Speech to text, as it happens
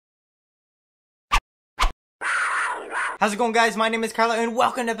How's it going, guys? My name is Carlo and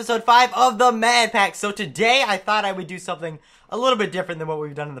welcome to episode 5 of the Mad Pack. So today I thought I would do something a little bit different than what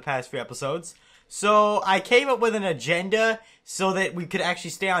we've done in the past few episodes. So I came up with an agenda so that we could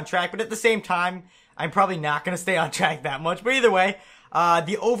actually stay on track, but at the same time, I'm probably not going to stay on track that much. But either way,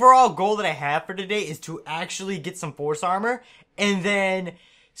 the overall goal that I have for today is to actually get some force armor and then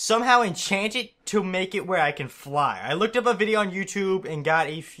somehow enchant it to make it where I can fly. I looked up a video on YouTube and got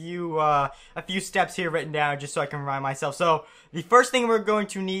a few steps here written down just so I can remind myself. So the first thing we're going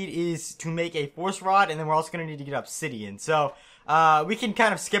to need is to make a force rod, and then we're also going to need to get obsidian. So we can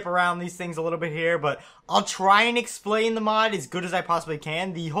kind of skip around these things a little bit here, but I'll try and explain the mod as good as I possibly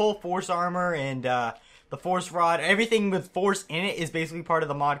can. The whole force armor and the force rod, everything with force in it is basically part of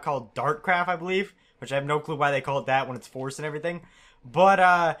the mod called Dartcraft, I believe, which I have no clue why they call it that when it's force and everything. But,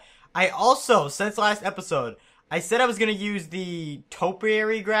 I also, since last episode, I said I was going to use the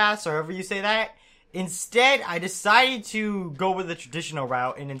topiary grass, or however you say that. Instead, I decided to go with the traditional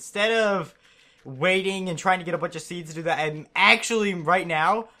route, and instead of waiting and trying to get a bunch of seeds to do that, I'm actually, right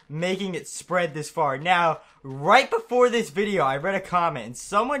now, making it spread this far. Now, right before this video, I read a comment, and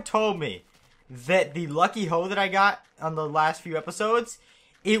someone told me that the lucky hoe that I got on the last few episodes,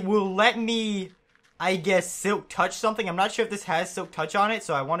 it will let me, I guess, silk touch something. I'm not sure if this has silk touch on it,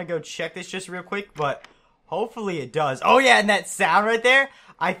 so I want to go check this just real quick, but hopefully it does. Oh yeah, and that sound right there,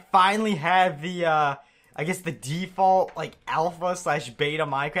 I finally have the, I guess the default, like, alpha/beta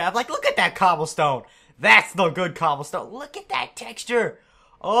Minecraft. Like, look at that cobblestone. That's the good cobblestone. Look at that texture.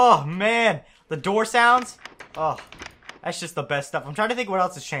 Oh, man. The door sounds. Oh, that's just the best stuff. I'm trying to think what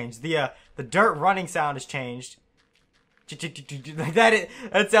else has changed. The dirt running sound has changed. Like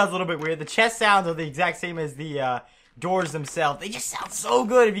that sounds a little bit weird. The chest sounds are the exact same as the doors themselves. They just sound so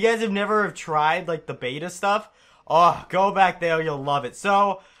good. If you guys have never tried like the beta stuff, oh, go back there, you'll love it.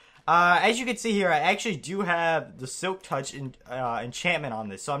 So as you can see here, I actually do have the silk touch enchantment on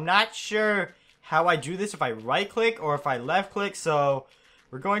this. So I'm not sure how I do this, if I right click or if I left click. So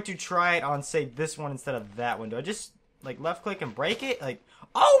we're going to try it on, say, this one instead of that one. Do I just like left click and break it? Like,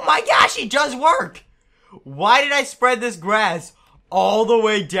 oh my gosh, it does work. Why did I spread this grass all the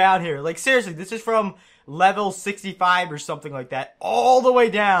way down here? Like, seriously, this is from level 65 or something like that, all the way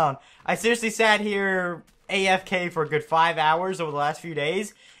down. I seriously sat here AFK for a good 5 hours over the last few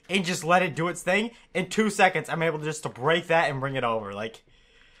days and just let it do its thing. In 2 seconds, I'm able just to break that and bring it over. Like,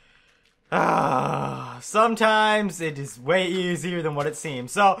 sometimes it is way easier than what it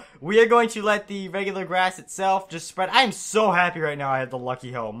seems. So, we are going to let the regular grass itself just spread. I am so happy right now I had the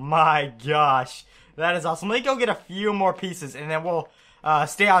lucky hoe. My gosh. That is awesome. Let me go get a few more pieces, and then we'll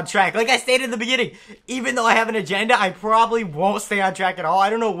stay on track. Like I stated in the beginning, even though I have an agenda, I probably won't stay on track at all. I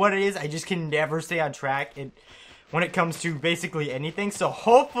don't know what it is. I just can never stay on track when it comes to basically anything. So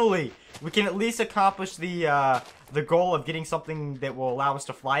hopefully, we can at least accomplish the goal of getting something that will allow us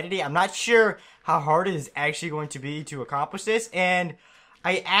to fly today. I'm not sure how hard it is actually going to be to accomplish this, and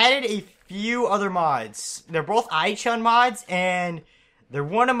I added a few other mods. They're both iChun mods, and they're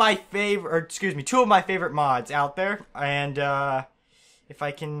one of my favorite, or excuse me, two of my favorite mods out there. And, if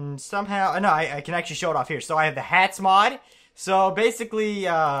I can somehow, no, I can actually show it off here. So I have the hats mod. So basically,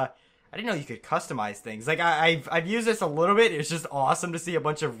 I didn't know you could customize things. Like, I've used this a little bit. It's just awesome to see a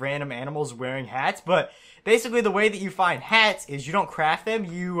bunch of random animals wearing hats. But basically, the way that you find hats is you don't craft them.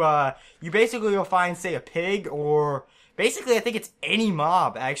 You basically will find, say, a pig, or basically, I think it's any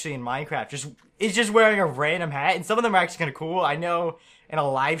mob, actually, in Minecraft. Is just wearing a random hat. And some of them are actually kind of cool. I know in a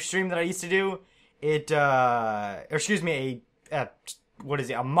live stream that I used to do, a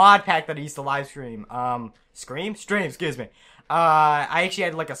mod pack that I used to live stream, stream, excuse me. I actually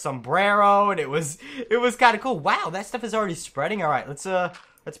had like a sombrero, and it was kind of cool. Wow, that stuff is already spreading. All right, let's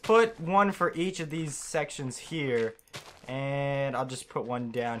put one for each of these sections here, and I'll just put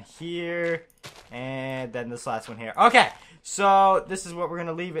one down here, and then this last one here. Okay, so this is what we're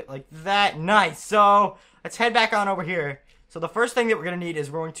gonna leave it like that. Nice. So let's head back on over here. So the first thing that we're going to need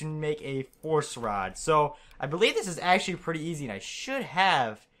is we're going to make a force rod. So I believe this is actually pretty easy, and I should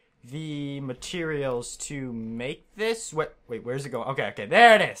have the materials to make this. Wait, where's it going? Okay,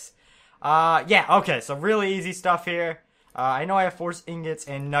 there it is. Yeah, okay, so really easy stuff here. I know I have force ingots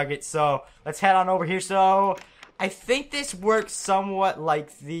and nuggets, so let's head on over here. So I think this works somewhat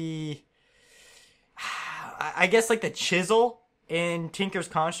like the, I guess like the chisel in Tinker's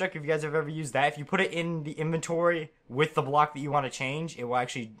Construct, if you guys have ever used that. If you put it in the inventory with the block that you want to change, it will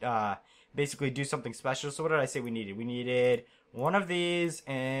actually basically do something special. So what did I say we needed? We needed one of these,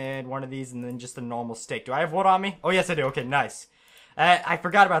 and one of these, and then just a normal stick. Do I have wood on me? Oh, yes, I do. Okay, nice. I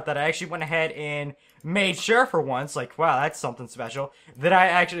forgot about that. I actually went ahead and made sure for once, like, wow, that's something special, that I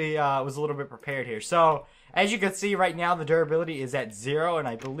actually was a little bit prepared here. So, as you can see right now, the durability is at 0, and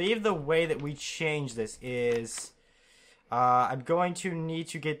I believe the way that we change this is, I'm going to need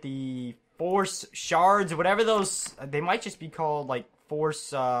to get the force shards, whatever those, they might just be called, like,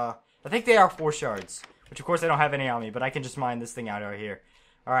 force, I think they are force shards, which of course I don't have any on me, but I can just mine this thing out here.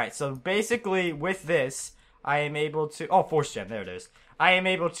 Alright, so basically with this, I am able to, oh, force gem, there it is. I am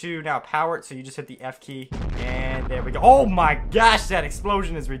able to now power it, so you just hit the F key, and there we go. Oh my gosh, that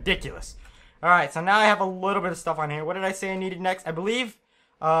explosion is ridiculous. Alright, so now I have a little bit of stuff on here. What did I say I needed next? I believe,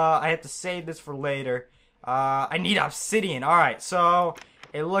 I have to save this for later. I need obsidian. Alright, so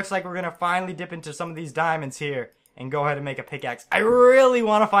it looks like we're gonna finally dip into some of these diamonds here and go ahead and make a pickaxe. I really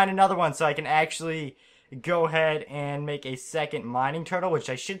want to find another one so I can actually go ahead and make a second mining turtle, which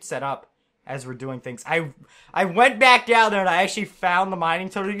I should set up as we're doing things. I went back down there and I actually found the mining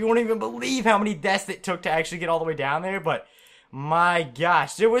turtle. You won't even believe how many deaths it took to actually get all the way down there, but my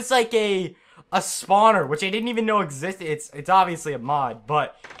gosh, there was like a spawner, which I didn't even know existed. It's obviously a mod,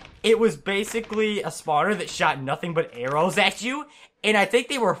 but it was basically a spawner that shot nothing but arrows at you, and I think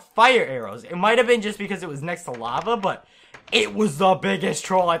they were fire arrows. It might have been just because it was next to lava, but it was the biggest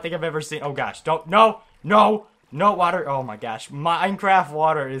troll I think I've ever seen. Oh gosh, no water. Oh my gosh, Minecraft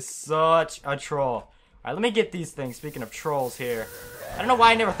water is such a troll. Alright, let me get these things, speaking of trolls here. I don't know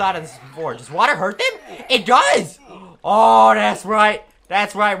why I never thought of this before. Does water hurt them? It does! Oh, that's right.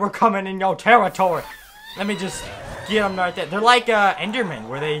 That's right, we're coming in your territory. Let me just get them right there. They're like Endermen,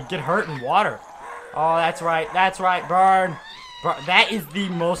 where they get hurt in water. Oh, that's right, burn. That is the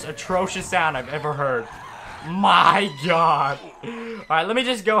most atrocious sound I've ever heard. My god. Alright, let me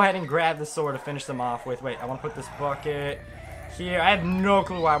just go ahead and grab the sword to finish them off with. Wait, I want to put this bucket here. I have no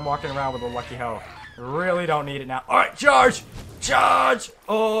clue why I'm walking around with a lucky hoe. Really don't need it now. Alright, charge! Charge!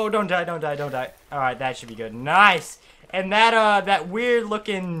 Oh, don't die. Alright, that should be good. Nice! And that weird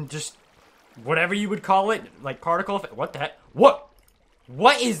looking, just, whatever you would call it, like particle effect. What the heck? What?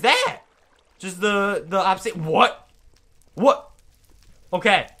 What is that? Just the opposite. What?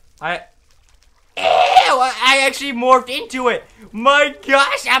 Okay. I actually morphed into it. My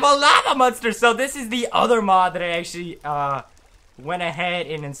gosh, I'm a lava monster. So this is the other mod that I actually went ahead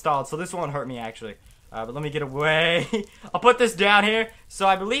and installed. So this won't hurt me actually. But let me get away. I'll put this down here. So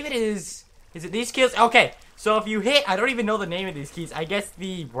I believe it is it these keys? Okay. So if you hit, I don't even know the name of these keys. I guess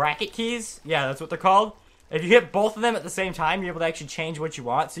the bracket keys. Yeah, that's what they're called. If you hit both of them at the same time, you're able to actually change what you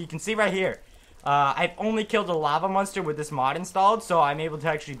want. So you can see right here. I've only killed a lava monster with this mod installed. So I'm able to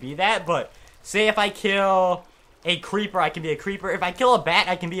actually be that. But say if I kill a creeper, I can be a creeper. If I kill a bat,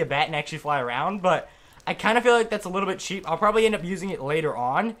 I can be a bat and actually fly around. But I kind of feel like that's a little bit cheap. I'll probably end up using it later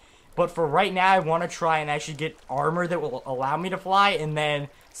on. But for right now, I want to try and actually get armor that will allow me to fly. And then,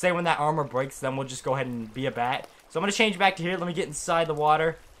 say when that armor breaks, then we'll just go ahead and be a bat. So I'm going to change back to here. Let me get inside the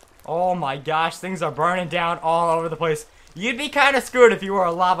water. Oh my gosh, things are burning down all over the place. You'd be kind of screwed if you were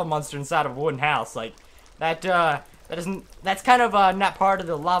a lava monster inside of a wooden house. Like, that's kind of not part of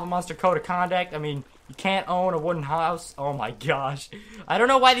the lava monster code of conduct. I mean, you can't own a wooden house. Oh my gosh. I don't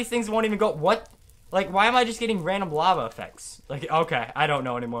know why these things won't even go. What? Like, why am I just getting random lava effects? Like, okay, I don't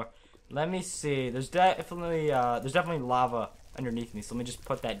know anymore. Let me see. There's definitely lava underneath me, so let me just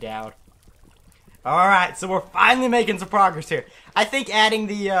put that down. Alright, so we're finally making some progress here. I think adding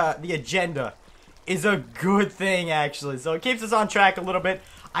the agenda is a good thing, actually. So it keeps us on track a little bit.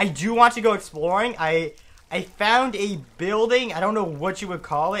 I do want to go exploring. I found a building. I don't know what you would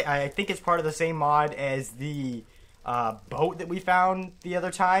call it. I think it's part of the same mod as the boat that we found the other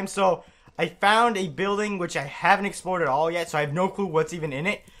time. So I found a building which I haven't explored at all yet, so I have no clue what's even in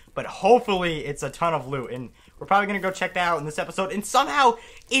it. But hopefully it's a ton of loot, and we're probably going to go check that out in this episode. And somehow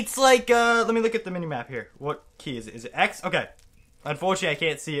it's like, let me look at the minimap here. What key is it? Is it X? Okay. Unfortunately, I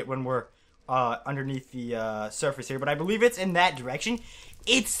can't see it when we're underneath the surface here, but I believe it's in that direction.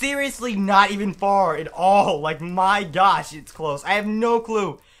 It's seriously not even far at all. Like, my gosh, it's close. I have no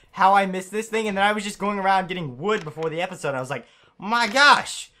clue how I missed this thing, and then I was just going around getting wood before the episode, and I was like, my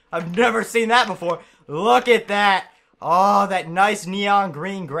gosh, I've never seen that before. Look at that. Oh, that nice neon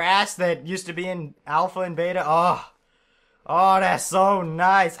green grass that used to be in alpha and beta. Oh, that's so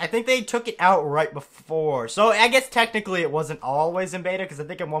nice. I think they took it out right before. So I guess technically it wasn't always in beta, because I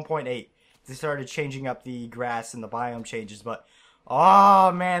think at 1.8 they started changing up the grass and the biome changes. But,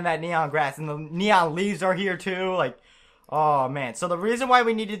 oh man, that neon grass. And the neon leaves are here too. Like, oh man. So the reason why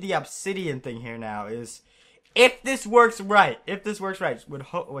we needed the obsidian thing here now is, if this works right,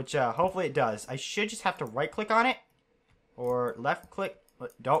 which hopefully it does, I should just have to right click on it. Or left click.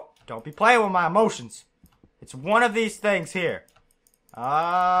 Don't be playing with my emotions. It's one of these things here.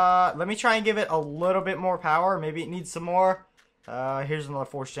 Let me try and give it a little bit more power. Maybe it needs some more. Here's another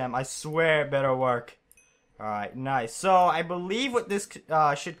force gem. I swear it better work. Alright, nice. So, I believe what this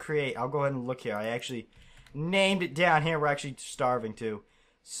should create, I'll go ahead and look here. I actually named it down here. We're actually starving too.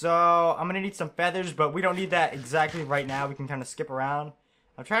 So, I'm going to need some feathers, but we don't need that exactly right now. We can kind of skip around.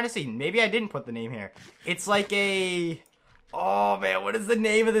 I'm trying to see. Maybe I didn't put the name here. It's like a... Oh, man, what is the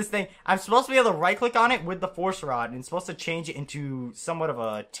name of this thing? I'm supposed to be able to right-click on it with the force rod, and it's supposed to change it into somewhat of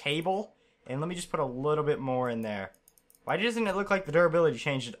a table. And let me just put a little bit more in there. Why doesn't it look like the durability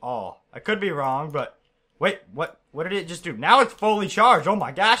changed at all? I could be wrong, but... Wait, what did it just do? Now it's fully charged. Oh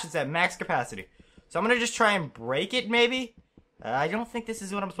my gosh, it's at max capacity. So I'm going to just try and break it, maybe? I don't think this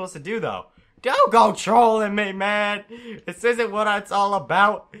is what I'm supposed to do, though. Don't go trolling me, man. This isn't what it's all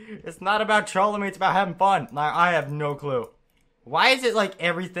about. It's not about trolling me. It's about having fun. I have no clue. Why is it like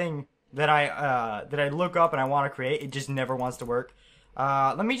everything that I look up and I want to create, it just never wants to work?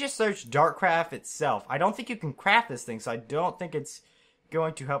 Let me just search Darkcraft itself. I don't think you can craft this thing, so I don't think it's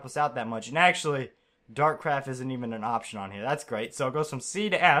going to help us out that much. And actually, Darkcraft isn't even an option on here. That's great. So it goes from C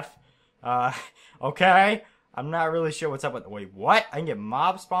to F. Okay. I'm not really sure what's up with... Wait, what? I can get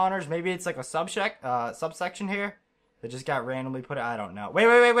mob spawners? Maybe it's like a subsection here that just got randomly put... I don't know. Wait.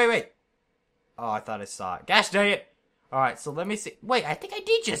 Oh, I thought I saw it. Gosh dang it. Alright, so let me see. Wait, I think I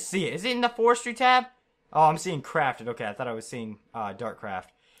did just see it. Is it in the forestry tab? Oh, I'm seeing crafted. Okay, I thought I was seeing Darkcraft.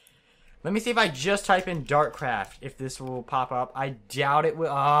 Let me see if I just type in Darkcraft, if this will pop up. I doubt it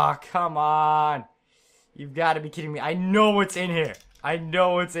will. Oh, come on. You've got to be kidding me. I know what's in here.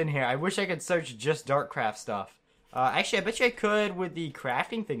 I wish I could search just Darkcraft stuff. Actually, I bet you I could with the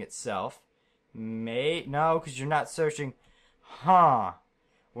crafting thing itself. No, because you're not searching. Huh.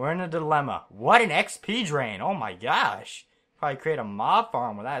 We're in a dilemma. What an XP drain. Oh my gosh. Probably create a mob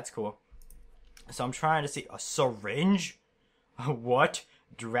farm with that. That's cool. So I'm trying to see. A syringe? What?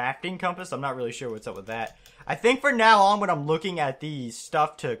 Drafting compass? I'm not really sure what's up with that. I think for now on when I'm looking at the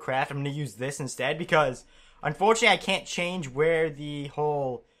stuff to craft, I'm going to use this instead because... Unfortunately, I can't change where the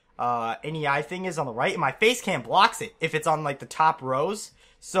whole NEI thing is on the right. And my face cam blocks it if it's on, like, the top rows.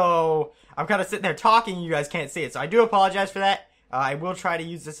 So, I'm kind of sitting there talking and you guys can't see it. So, I do apologize for that. I will try to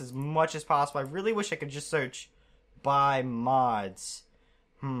use this as much as possible. I really wish I could just search by mods.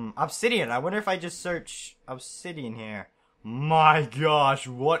 Obsidian. I wonder if I just search Obsidian here. My gosh,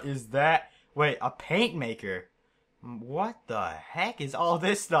 what is that? Wait, a paint maker. What the heck is all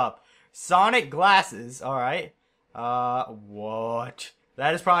this stuff? Sonic glasses, alright. What?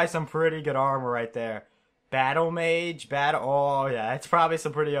 That is probably some pretty good armor right there. Battle mage, oh yeah, it's probably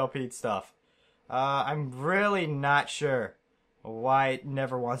some pretty OP stuff. I'm really not sure why it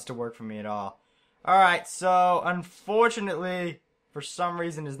never wants to work for me at all. Alright, so, unfortunately, for some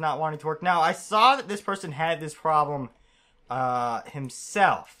reason, is not wanting to work. Now, I saw that this person had this problem,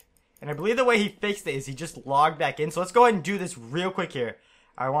 himself. And I believe the way he fixed it is he just logged back in. So let's go ahead and do this real quick here.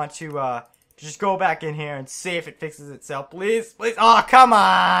 I want to just go back in here and see if it fixes itself. Please. Oh, come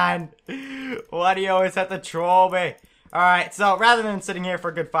on. Why do you always have to troll me? Alright, so rather than sitting here for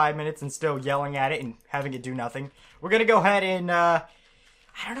a good 5 minutes and still yelling at it and having it do nothing, we're going to go ahead and, I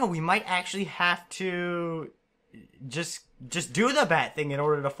don't know, we might actually have to just do the bat thing in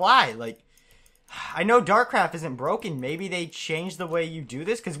order to fly. Like, I know Darkcraft isn't broken. Maybe they changed the way you do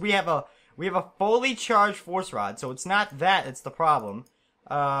this because we have a fully charged force rod, so it's not that, it's the problem.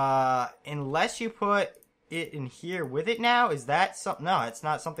 Unless you put it in here with it now, is that something? No, it's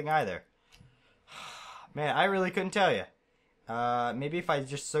not something either. Man, I really couldn't tell you. Maybe if I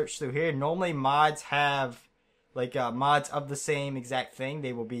just search through here. Normally mods have, like, mods of the same exact thing.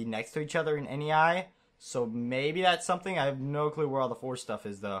 They will be next to each other in NEI. So maybe that's something. I have no clue where all the force stuff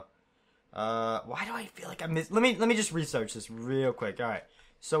is, though. Why do I feel like I missed? Let me just research this real quick. Alright.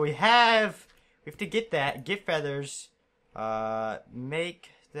 So we have to get that, get feathers, make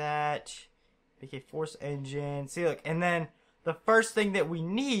a force engine. See, look, and then the first thing that we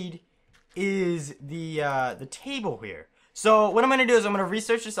need is the table here. So what I'm going to do is I'm going to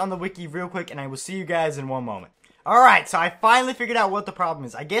research this on the wiki real quick, and I will see you guys in one moment. Alright, so I finally figured out what the problem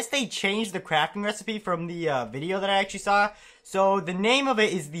is. I guess they changed the crafting recipe from the video that I actually saw. So the name of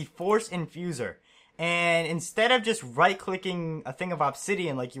it is the Force Infuser. And instead of just right-clicking a thing of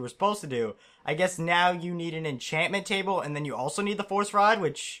obsidian like you were supposed to do, I guess now you need an enchantment table, and then you also need the force rod,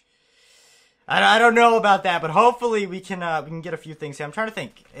 which... I don't know about that, but hopefully we can get a few things here. I'm trying to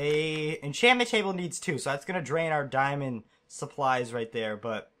think. A enchantment table needs 2, so that's going to drain our diamond supplies right there.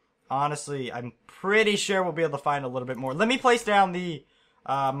 But honestly, I'm pretty sure we'll be able to find a little bit more. Let me place down the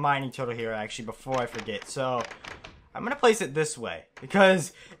mining total here, actually, before I forget. So, I'm gonna place it this way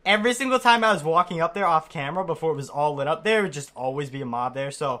because every single time I was walking up there off camera before it was all lit up, there would just always be a mob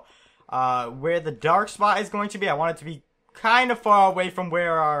there. So where the dark spot is going to be, I want it to be kind of far away from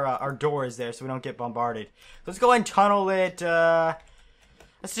where our door is there, so we don't get bombarded. Let's go ahead and tunnel it.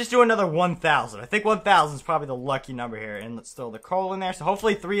 Let's just do another 1,000. I think 1,000 is probably the lucky number here, and let's throw the coal in there. So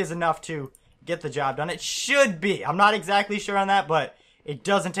hopefully 3 is enough to get the job done. It should be. I'm not exactly sure on that, but it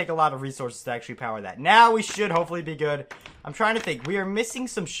doesn't take a lot of resources to actually power that. Now we should hopefully be good. I'm trying to think. We are missing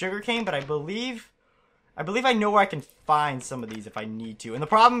some sugarcane, but I believe I know where I can find some of these if I need to. And the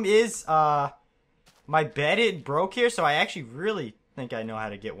problem is, my bed, it broke here, so I actually really think I know how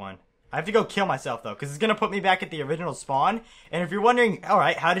to get one. I have to go kill myself, though, because it's going to put me back at the original spawn. And if you're wondering,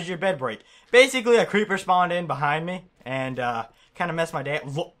 alright, how did your bed break? Basically, a creeper spawned in behind me and kind of messed my day up.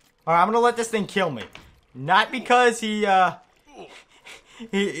 Alright, I'm going to let this thing kill me. Not because he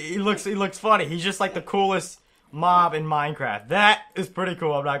looks funny. He's just like the coolest mob in Minecraft. That is pretty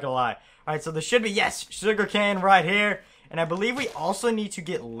cool, I'm not going to lie. Alright, so there should be, yes, sugarcane right here. And I believe we also need to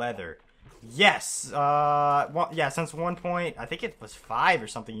get leather. Yes, yeah, since 1 point, I think it was 5 or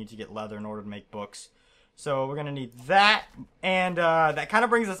something, you need to get leather in order to make books. So we're gonna need that, and that kind of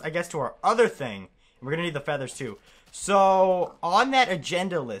brings us, I guess, to our other thing. We're gonna need the feathers too. So on that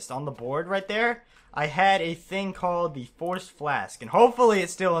agenda list on the board right there, I had a thing called the Forced Flask, and hopefully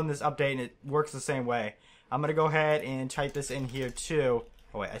it's still in this update and it works the same way. I'm gonna go ahead and type this in here too.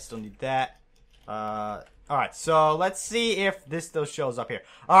 Oh wait, I still need that. Alright, so let's see if this still shows up here.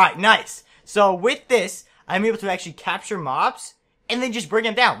 Alright, nice. So with this, I'm able to actually capture mobs and then just bring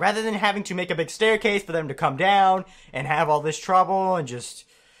them down rather than having to make a big staircase for them to come down and have all this trouble and just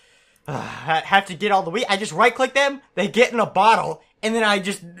have to get all the way. I just right click them, they get in a bottle, and then I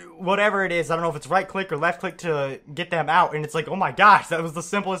just, whatever it is, I don't know if it's right click or left click to get them out, and it's like, oh my gosh, that was the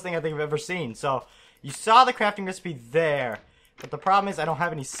simplest thing I think I've ever seen. So you saw the crafting recipe there, but the problem is I don't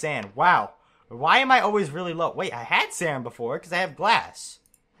have any sand. Wow. Why am I always really low? Wait, I had sand before because I have glass.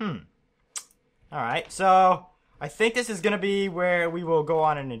 Alright, so I think this is going to be where we will go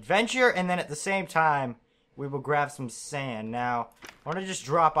on an adventure, and then at the same time, we will grab some sand. Now, I want to just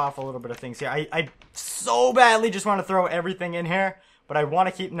drop off a little bit of things here. I so badly just want to throw everything in here, but I want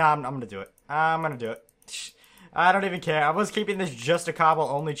to keep... Nah, I'm going to do it. I'm going to do it. I don't even care. I was keeping this just a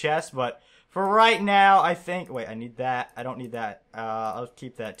cobble-only chest, but for right now, I think... Wait, I need that. I don't need that. I'll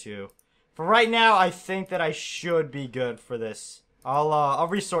keep that too. For right now, I think that I should be good for this. I'll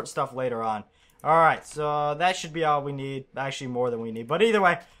resort stuff later on. Alright, so that should be all we need. Actually, more than we need. But either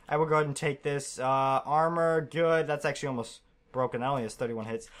way, I will go ahead and take this. Armor, good. That's actually almost broken. That only has 31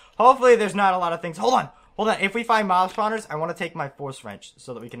 hits. Hopefully, there's not a lot of things. Hold on. If we find mob spawners, I want to take my force wrench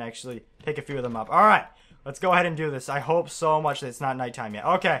so that we can actually pick a few of them up. Alright, let's go ahead and do this. I hope so much that it's not nighttime yet.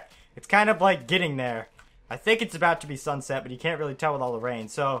 Okay, it's kind of like getting there. I think it's about to be sunset, but you can't really tell with all the rain.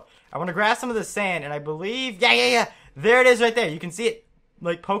 So, I want to grab some of the sand, and I believe... Yeah. There it is right there. You can see it,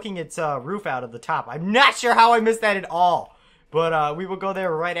 like, poking its roof out of the top. I'm not sure how I missed that at all. But we will go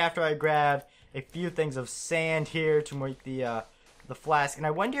there right after I grab a few things of sand here to make the flask. And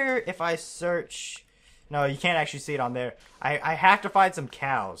I wonder if I search... No, you can't actually see it on there. I have to find some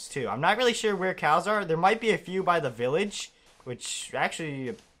cows, too. I'm not really sure where cows are. There might be a few by the village, which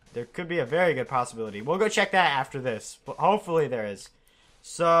actually... There could be a very good possibility. We'll go check that after this. But hopefully there is.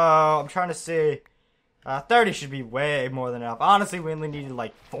 So, I'm trying to see... 30 should be way more than enough. Honestly, we only needed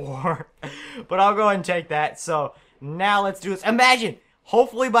like 4. But I'll go ahead and take that. So, now let's do this. Imagine!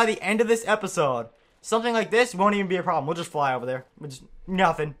 Hopefully by the end of this episode, something like this won't even be a problem. We'll just fly over there.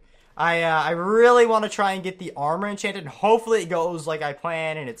 Nothing. I really want to try and get the armor enchanted. Hopefully it goes like I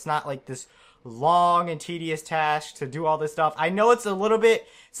planned and it's not like this long and tedious task to do all this stuff. I know it's a little bit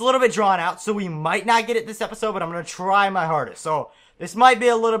drawn out, so we might not get it this episode, but I'm going to try my hardest. So, this might be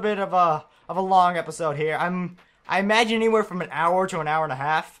a little bit of a long episode here. I imagine anywhere from an hour to an hour and a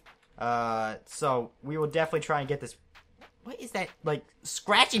half. So we will definitely try and get this. What is that, like,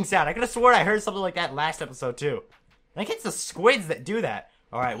 scratching sound? I could have sworn I heard something like that last episode too. I think it's the squids that do that.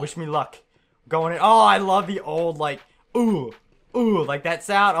 Alright, wish me luck. Going in. Oh, I love the old, like, ooh, like that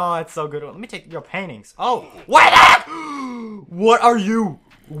sound. Oh, it's so good. Let me take your paintings. Oh, what up? What are you?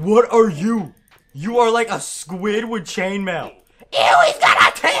 What are you? You are like a squid with chainmail. Ew, he's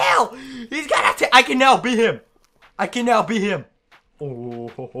got a tail! He's got a tail! I can now be him! Oh,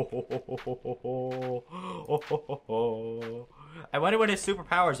 I wonder what his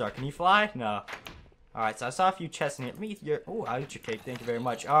superpowers are. Can he fly? No. Alright, so I saw a few chests in here. Let me eat your... Oh, I'll eat your cake. Thank you very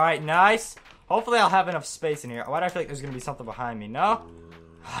much. Alright, nice. Hopefully I'll have enough space in here. Why do I feel like there's going to be something behind me? No?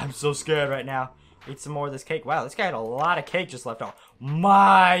 I'm so scared right now. Eat some more of this cake. Wow, this guy had a lot of cake just left out.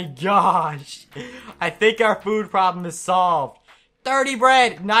 My gosh. I think our food problem is solved. 30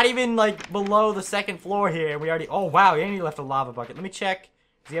 bread. Not even, like, below the second floor here. We already... Oh, wow. And he left a lava bucket. Let me check.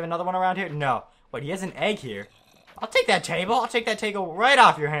 Does he have another one around here? No. Wait, he has an egg here. I'll take that table. I'll take that table right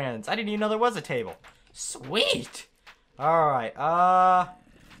off your hands. I didn't even know there was a table. Sweet. Alright.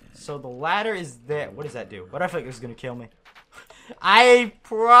 So the ladder is there. What does that do? What do I think is going to kill me? I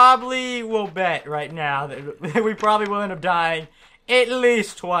probably will bet right now that we probably will end up dying at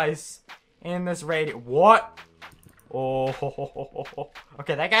least twice in this raid. What? Oh.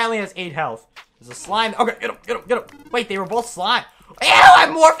 Okay, that guy only has 8 health. There's a slime. Okay, get him. Wait, they were both slime. Ew,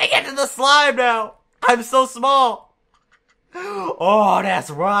 I'm morphing into the slime now. I'm so small. Oh, that's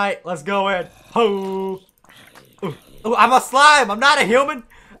right. Let's go in. Oh. Ooh, I'm a slime. I'm not a human.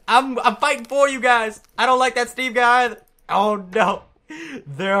 I'm fighting for you guys. I don't like that Steve guy either. Oh no,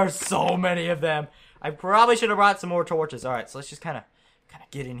 there are so many of them. I probably should have brought some more torches. All right, so let's just kind of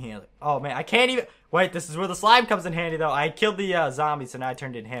get in here. Oh man, I can't even. Wait, this is where the slime comes in handy though. I killed the zombie, so now I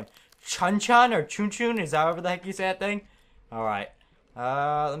turned into him. Chun or Chun, is that however the heck you say that thing? All right.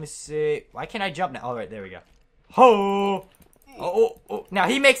 Let me see. Why can't I jump now? All right, there we go. Ho! Oh. Now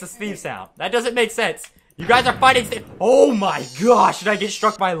he makes a Steve sound. That doesn't make sense. You guys are fighting Steve. Oh my gosh, did I get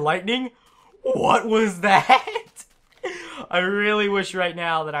struck by lightning? What was that? I really wish right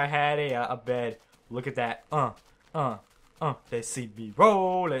now that I had a bed. Look at that. They see me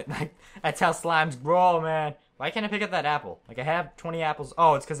rolling. That's how slimes roll, man. Why can't I pick up that apple? Like, I have 20 apples.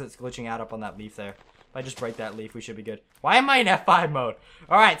 Oh, it's because it's glitching out up on that leaf there. If I just break that leaf, we should be good. Why am I in F5 mode?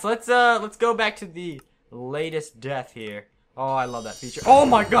 Alright, so let's go back to the latest death here. Oh, I love that feature. Oh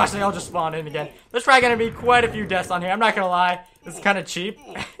my gosh, they all just spawned in again. There's probably going to be quite a few deaths on here. I'm not going to lie. This is kind of cheap.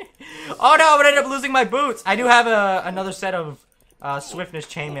 Oh no, I'm going to end up losing my boots. I do have another set of swiftness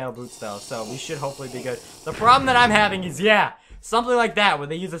chainmail boots though, so we should hopefully be good. The problem that I'm having is, yeah, something like that, where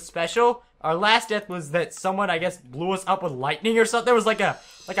they use a special. Our last death was that someone, I guess, blew us up with lightning or something. There was like a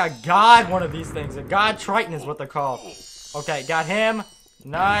god one of these things. A god Triton is what they're called. Okay, got him.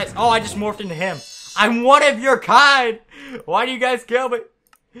 Nice. Oh, I just morphed into him. I'm one of your kind. Why do you guys kill me?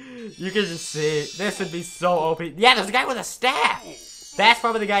 You can just see. This would be so OP. Yeah, there's a guy with a staff. That's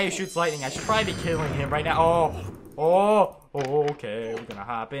probably the guy who shoots lightning. I should probably be killing him right now. Oh, okay. We're gonna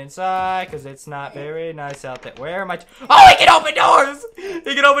hop inside because it's not very nice out there. Where am I? Oh, he can open doors.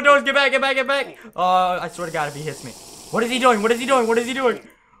 He can open doors. Get back. Oh, I swear to God, if he hits me. What is he doing?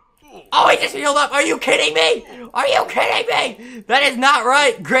 Oh, he just healed up. Are you kidding me? That is not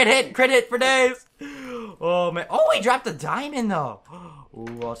right. Crit hit for days. Oh, man. Oh, he dropped a diamond, though.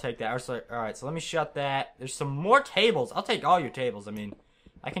 Ooh, I'll take that. Alright, so let me shut that. There's some more tables. I'll take all your tables. I mean,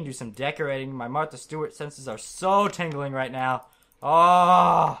 I can do some decorating. My Martha Stewart senses are so tingling right now.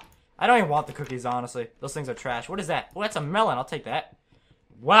 Oh, I don't even want the cookies, honestly. Those things are trash. What is that? Oh, that's a melon. I'll take that.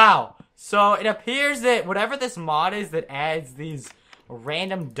 Wow. So, it appears that whatever this mod is that adds these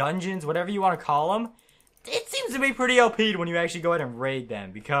random dungeons, whatever you want to call them, it seems to be pretty OP'd when you actually go ahead and raid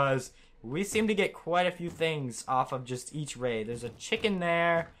them, because we seem to get quite a few things off of just each raid. There's a chicken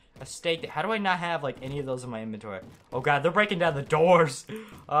there, a steak. How do I not have, like, any of those in my inventory? Oh, God, they're breaking down the doors.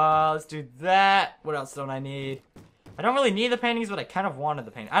 Let's do that. What else don't I need? I don't really need the paintings, but I kind of wanted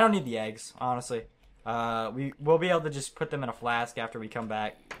the painting. I don't need the eggs, honestly. We'll be able to just put them in a flask after we come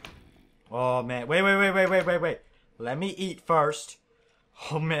back. Oh, man. Wait. Let me eat first.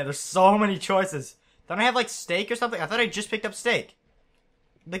 Oh, man, there's so many choices. Don't I have, like, steak or something? I thought I just picked up steak.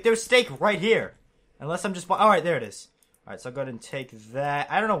 Like, there's steak right here. Unless I'm just... Alright, there it is. Alright, so I'll go ahead and take that.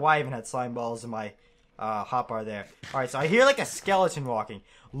 I don't know why I even had slime balls in my hotbar there. Alright, so I hear, like, a skeleton walking.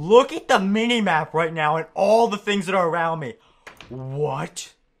 Look at the mini-map right now and all the things that are around me.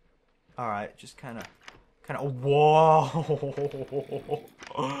 What? Alright, just kind of... Whoa.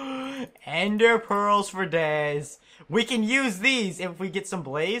 Ender pearls for days. We can use these if we get some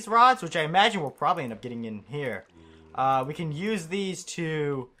blaze rods, which I imagine we'll probably end up getting in here. We can use these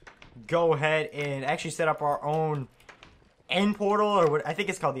to go ahead and actually set up our own end portal, or what I think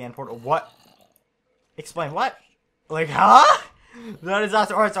it's called the end portal. What? Explain what? Like, huh? That is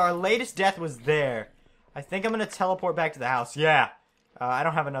awesome. Alright, so our latest death was there. I think I'm gonna teleport back to the house. Yeah. I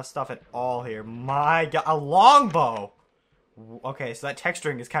don't have enough stuff at all here. My God, a longbow. Okay, so that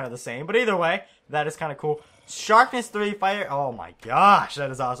texturing is kind of the same, but either way, that is kind of cool. Sharpness 3, fire. Oh my gosh,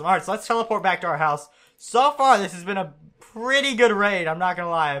 that is awesome. Alright, so let's teleport back to our house. So far, this has been a pretty good raid. I'm not gonna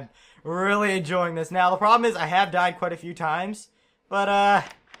lie. I'm really enjoying this. Now, the problem is I have died quite a few times, but,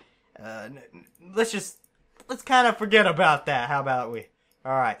 let's kind of forget about that. How about we?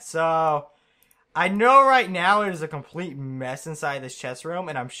 Alright, so I know right now it is a complete mess inside this chest room,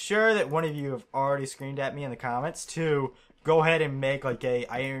 and I'm sure that one of you have already screamed at me in the comments to go ahead and make like a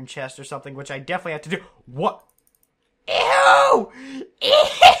iron chest or something, which I definitely have to do. What? Ew! Ew!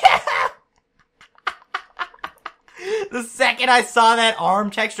 The second I saw that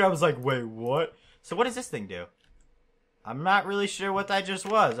arm texture, I was like, wait, what? So what does this thing do? I'm not really sure what that just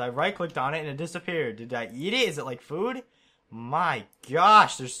was. I right-clicked on it and it disappeared. Did I eat it? Is it like food? My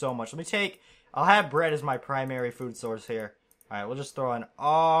gosh, there's so much. Let me take... I'll have bread as my primary food source here. Alright, we'll just throw in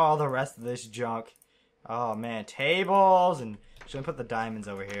all the rest of this junk. Oh, man. Tables and... Just gonna put the diamonds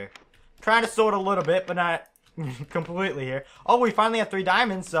over here. Trying to sort a little bit, but not completely here. Oh, we finally have 3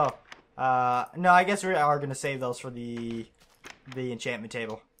 diamonds, so... no, I guess we are gonna save those for the enchantment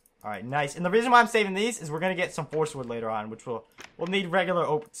table. Alright, nice. And the reason why I'm saving these is we're gonna get some force wood later on, which we'll need regular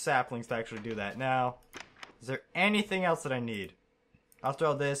oak saplings to actually do that. Now, is there anything else that I need? I'll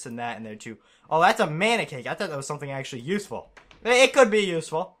throw this and that in there too. Oh, that's a mana cake. I thought that was something actually useful. It could be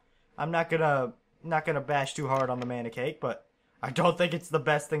useful. I'm not gonna bash too hard on the mana cake, but I don't think it's the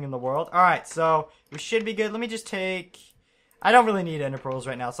best thing in the world. Alright, so we should be good. Let me just take... I don't really need ender pearls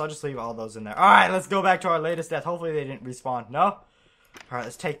right now, so I'll just leave all those in there. Alright, let's go back to our latest death. Hopefully they didn't respawn. No? Alright,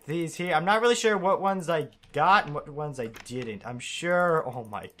 let's take these here. I'm not really sure what ones I got and what ones I didn't. I'm sure... Oh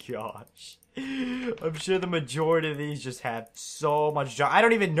my gosh. I'm sure the majority of these just have so much junk. I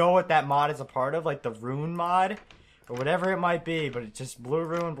don't even know what that mod is a part of, like the rune mod or whatever it might be, but it's just blue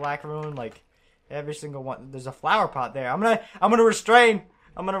rune, black rune, like every single one. There's a flower pot there. I'm gonna restrain.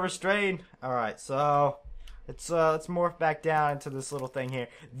 All right, so let's morph back down into this little thing here.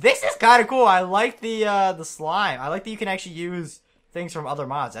 This is kind of cool. I like the slime. I like that you can actually use things from other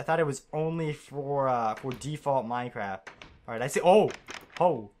mods. I thought it was only for default Minecraft. All right, I see.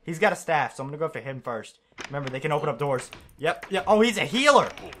 Oh, he's got a staff, so I'm gonna go for him first. Remember, they can open up doors. Yep. Oh, he's a healer.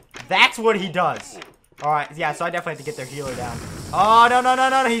 That's what he does. All right, yeah, so I definitely have to get their healer down. Oh,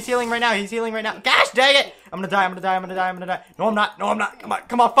 no, he's healing right now. Gosh, dang it. I'm gonna die. No, I'm not.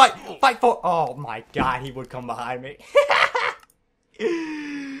 Come on, fight for... Oh, my God, he would come behind me.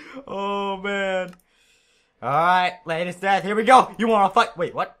 Oh, man. All right, latest death. Here we go. You wanna fight?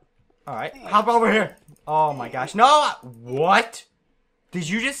 Wait, what? All right, hop over here. Oh, my gosh. No, what? Did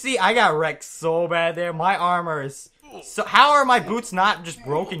you just see? I got wrecked so bad there. My armor is... So, how are my boots not just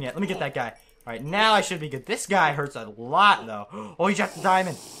broken yet? Let me get that guy. Alright, now I should be good. This guy hurts a lot, though. Oh, he dropped the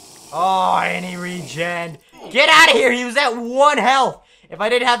diamond. Oh, and he regen. Get out of here. He was at 1 health. If I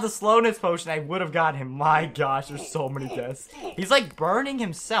didn't have the slowness potion, I would have got him. My gosh, there's so many deaths. He's, like, burning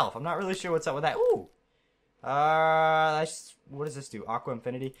himself. I'm not really sure what's up with that. Ooh. What does this do? Aqua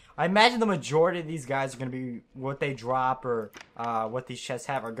Infinity? I imagine the majority of these guys are going to be, what they drop or what these chests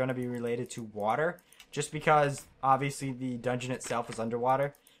have are going to be related to water. Just because, obviously, the dungeon itself is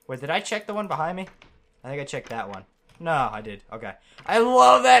underwater. Wait, did I check the one behind me? I think I checked that one. No, I did. Okay. I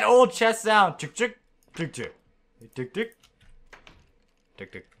love that old chest sound. Tick, tick, tick, tick. Tick, tick.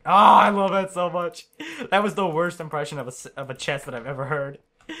 Tick, tick. Oh, I love that so much. That was the worst impression of a chest that I've ever heard.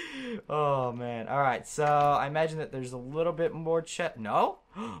 Oh, man. Alright, so I imagine that there's a little bit more chest. No?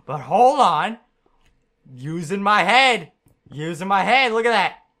 But hold on. Using my head. Look at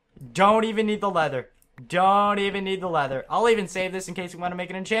that. Don't even need the leather. I'll even save this in case we want to make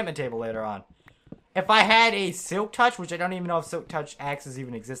an enchantment table later on. If I had a silk touch, which I don't even know if silk touch axes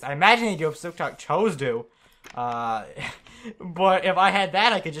even exist. I imagine they do if silk touch toes do. But if I had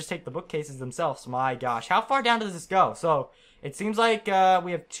that, I could just take the bookcases themselves. My gosh. How far down does this go? So, it seems like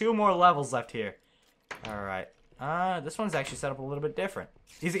we have 2 more levels left here. Alright. This one's actually set up a little bit different.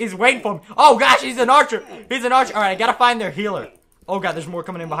 He's waiting for me. Oh gosh, he's an archer. Alright, I gotta find their healer. Oh god, there's more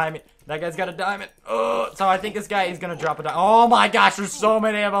coming in behind me. That guy's got a diamond. So I think this guy is gonna drop a diamond. Oh my gosh, there's so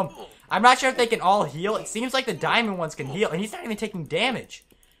many of them. I'm not sure if they can all heal. It seems like the diamond ones can heal, and he's not even taking damage.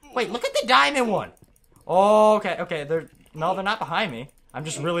 Wait, look at the diamond one. Oh, okay. They're not behind me. I'm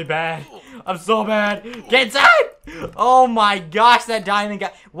just really bad. I'm so bad. Get inside! Oh my gosh, that diamond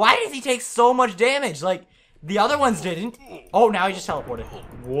guy. Why does he take so much damage? Like, the other ones didn't. Oh, now he just teleported.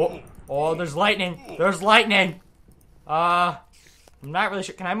 Whoa. Oh, there's lightning. I'm not really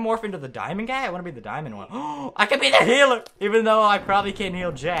sure. Can I morph into the diamond guy? I want to be the diamond one. Oh, I can be the healer, even though I probably can't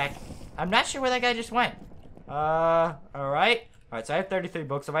heal Jack. I'm not sure where that guy just went. Alright, so I have 33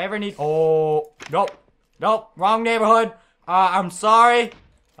 books. If I ever need... Oh, nope, wrong neighborhood. I'm sorry.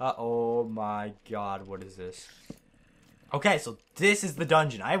 Oh my god, what is this? Okay, so this is the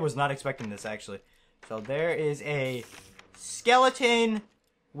dungeon. I was not expecting this, actually. So there is a skeleton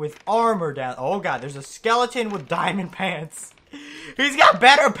with armor down. Oh god, there's a skeleton with diamond pants. He's got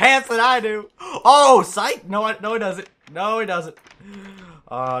better pants than I do. Oh, psych. No, he doesn't.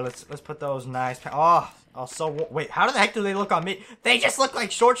 Let's put those nice. Oh, so wait. How the heck do they look on me? They just look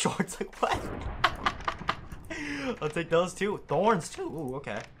like short shorts. Like what? I'll take those too. Thorns too. Ooh,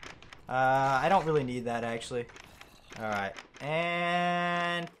 okay. I don't really need that actually. All right,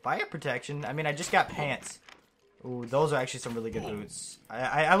 and fire protection. I mean, I just got pants. Ooh, those are actually some really good boots.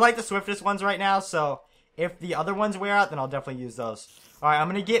 I like the swiftest ones right now, so if the other ones wear out, then I'll definitely use those. Alright, I'm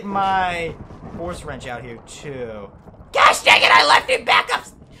gonna get my horse wrench out here, too. Gosh dang it, I left it back up!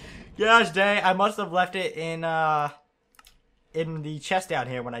 Gosh dang, I must have left it in the chest down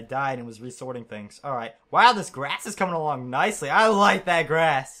here when I died and was resorting things. Alright, wow, this grass is coming along nicely. I like that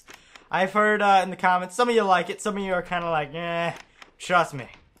grass. I've heard in the comments, some of you like it, some of you are kind of like, eh, trust me.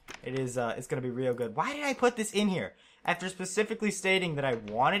 It is, it's gonna be real good. Why did I put this in here? After specifically stating that I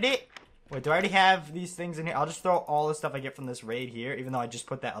wanted it? Wait, do I already have these things in here? I'll just throw all the stuff I get from this raid here, even though I just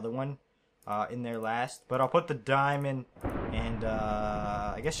put that other one in there last. But I'll put the diamond and,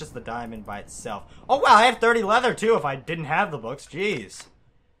 I guess just the diamond by itself. Oh, wow, I have 30 leather, too, if I didn't have the books. Jeez.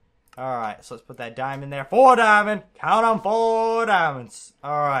 Alright, so let's put that diamond there. 4 diamond! Count on 4 diamonds.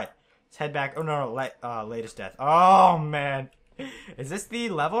 Alright, let's head back. Oh, no, latest death. Oh, man. Is this the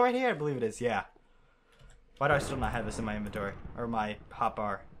level right here? I believe it is, yeah. Why do I still not have this in my inventory? Or my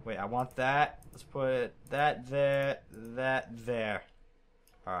hotbar? Wait, I want that. Let's put that there, that there.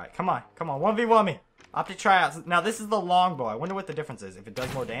 Alright, come on, 1v1 me. Optic tryouts. Now, this is the longbow. I wonder what the difference is. If it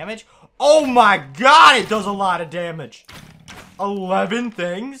does more damage? Oh my god, it does a lot of damage. 11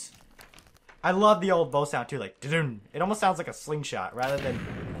 things? I love the old bow sound too, like, dun. It almost sounds like a slingshot rather than...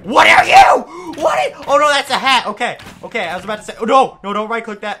 What are you? Oh no, that's a hat. Okay, I was about to say, oh no, don't right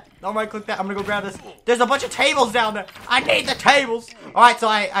click that. Don't right click that. I'm gonna go grab this. There's a bunch of tables down there. I need the tables. Alright, so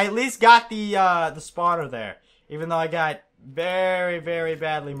I at least got the spawner there. Even though I got very, very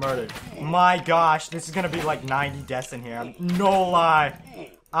badly murdered. My gosh, this is gonna be like 90 deaths in here. No lie.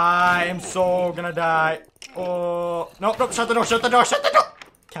 I am so gonna die. Oh, no, shut the door.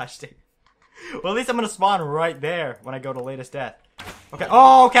 Gosh dang. Well, at least I'm gonna spawn right there when I go to latest death. Okay.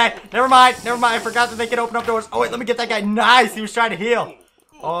 Oh, okay. Never mind. I forgot that they can open up doors. Oh, wait. Let me get that guy. Nice. He was trying to heal.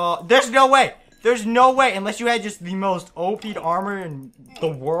 Oh, there's no way. There's no way, unless you had just the most OP'd armor in the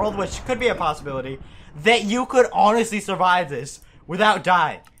world, which could be a possibility, that you could honestly survive this without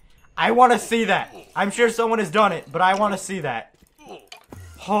dying. I want to see that. I'm sure someone has done it, but I want to see that.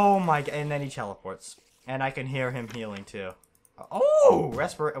 Oh, my God. And then he teleports. And I can hear him healing, too. Oh,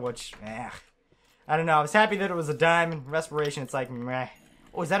 which, I don't know. I was happy that it was a diamond. Respiration, it's like, meh.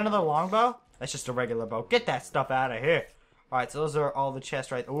 Oh, is that another longbow? That's just a regular bow. Get that stuff out of here. Alright, so those are all the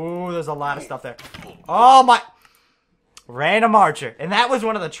chests right. Ooh, there's a lot of stuff there. Oh, my. Random archer. And that was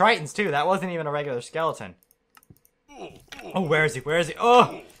one of the tritons, too. That wasn't even a regular skeleton. Oh, where is he?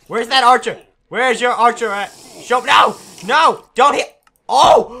 Oh, where's that archer? Where's your archer at? No, don't hit.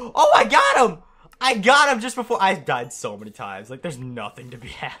 Oh, I got him. I got him just before. I died so many times. Like, there's nothing to be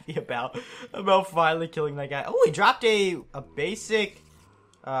happy about finally killing that guy. Oh, he dropped a basic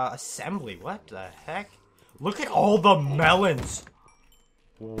assembly. What the heck? Look at all the melons.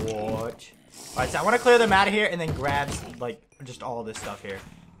 What? Alright, so I want to clear them out of here and then grab, like, just all this stuff here.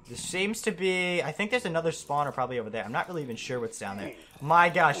 This seems to be... I think there's another spawner probably over there. I'm not really even sure what's down there. My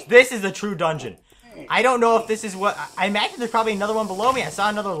gosh, this is a true dungeon. I don't know if this is what... I imagine there's probably another one below me. I saw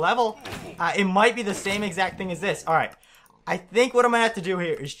another level. It might be the same exact thing as this. Alright. I think what I'm going to have to do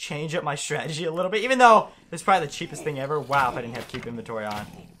here is change up my strategy a little bit. Even though this is probably the cheapest thing ever. Wow, if I didn't have keep inventory on.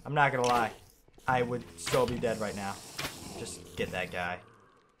 I'm not going to lie. I would so be dead right now. Just get that guy.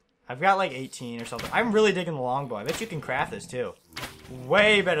 I've got like 18 or something. I'm really digging the longbow. I bet you can craft this too.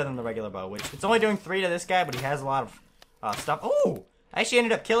 Way better than the regular bow. Which, it's only doing 3 to this guy, but he has a lot of stuff. Oh! I actually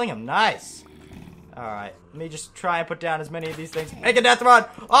ended up killing him. Nice. Alright, let me just try and put down as many of these things. Make a death run!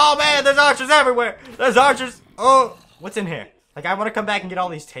 Oh man, there's archers everywhere! There's archers! Oh! What's in here? Like, I want to come back and get all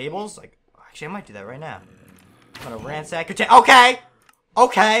these tables. Like, actually, I might do that right now. I'm gonna ransack your table. Okay!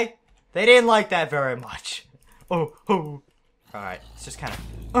 Okay! They didn't like that very much. Oh. Alright, it's just kind of...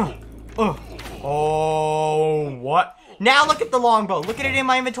 Oh, what? Now look at the longbow. Look at it in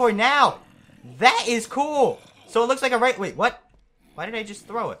my inventory now. That is cool. So it looks like a right... Wait, what? Why did I just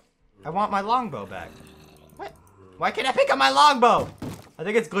throw it? I want my longbow back. What? Why can't I pick up my longbow? I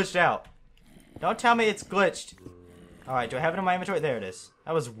think it's glitched out. Don't tell me it's glitched. Alright, do I have it in my inventory? There it is.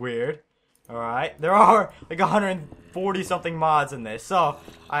 That was weird. Alright. There are like 140 something mods in this. So,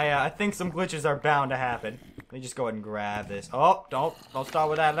 I think some glitches are bound to happen. Let me just go ahead and grab this. Oh, don't start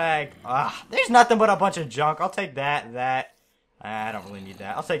with that lag. There's nothing but a bunch of junk. I'll take that. I don't really need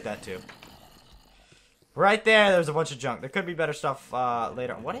that. I'll take that too. Right there's a bunch of junk. There could be better stuff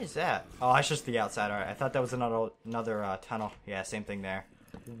later. What is that? Oh, that's just the outside. Alright, I thought that was another tunnel. Yeah, same thing there.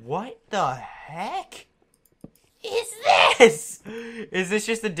 What the heck is this? Is this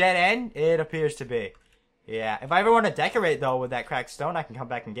just a dead end? It appears to be. Yeah, if I ever want to decorate, though, with that cracked stone, I can come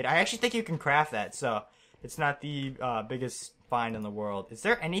back and get it. I actually think you can craft that, so it's not the biggest find in the world. Is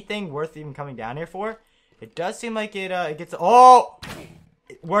there anything worth even coming down here for? It does seem like it gets... Oh!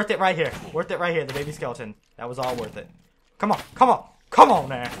 Worth it right here. Worth it right here, the baby skeleton. That was all worth it. Come on, come on. Come on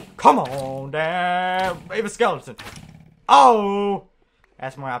now. Come on down, baby skeleton. Oh!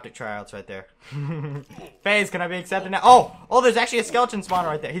 That's more optic tryouts right there. FaZe, can I be accepted now? Oh, there's actually a skeleton spawner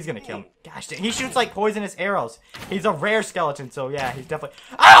right there. He's gonna kill me. Gosh, he shoots like poisonous arrows. He's a rare skeleton, so yeah, he's definitely...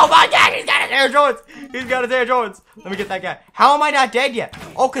 Oh my god, he's got his air joints! He's got his air joints! Let me get that guy. How am I not dead yet?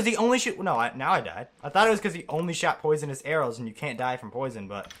 Oh, because he only shoot... No, now I died. I thought it was because he only shot poisonous arrows and you can't die from poison,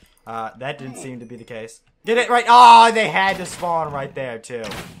 but that didn't seem to be the case. Get it right? Oh, they had to spawn right there, too.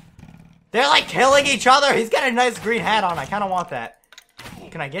 They're like killing each other! He's got a nice green hat on. I kind of want that.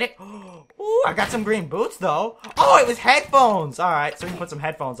 Can I get it? Ooh, I got some green boots, though. Oh, it was headphones. All right, so we can put some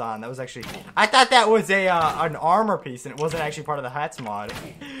headphones on. That was actually... I thought that was an armor piece, and it wasn't actually part of the hats mod.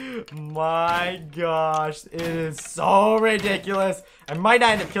 My gosh, it is so ridiculous. I might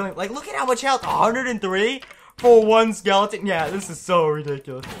not end up killing... Like, look at how much health. 103 for one skeleton. Yeah, this is so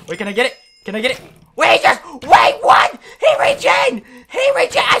ridiculous. Wait, can I get it? Can I get it? Wait, what? He regen!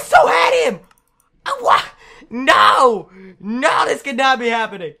 I so had him! What? No! No, this could not be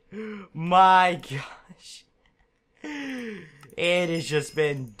happening. My gosh. It has just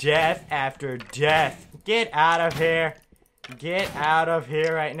been death after death. Get out of here. Get out of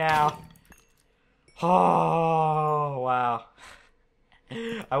here right now. Oh, wow.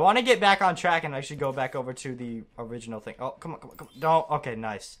 I want to get back on track and actually go back over to the original thing. Oh, come on. Don't. Okay,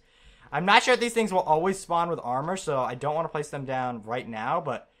 nice. I'm not sure if these things will always spawn with armor, so I don't want to place them down right now,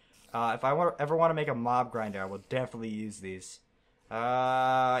 but... if I ever want to make a mob grinder, I will definitely use these.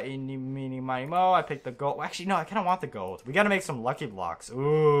 Eeny, meeny, miny, mo. I picked the gold. Well, actually, no, I kind of want the gold. We got to make some lucky blocks.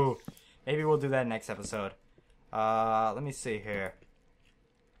 Ooh. Maybe we'll do that next episode. Let me see here.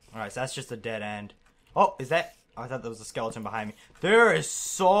 Alright, so that's just a dead end. Oh, is that... Oh, I thought there was a skeleton behind me. There is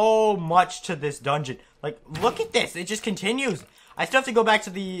so much to this dungeon. Like, look at this. It just continues. I still have to go back to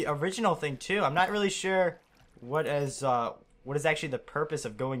the original thing, too. I'm not really sure what is actually the purpose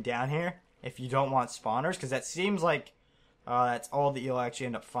of going down here if you don't want spawners, because that seems like that's all that you'll actually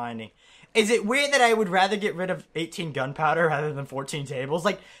end up finding. Is it weird that I would rather get rid of 18 gunpowder rather than 14 tables?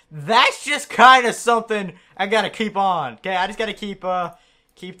 Like, that's just kind of something I gotta keep on. Okay, I just gotta keep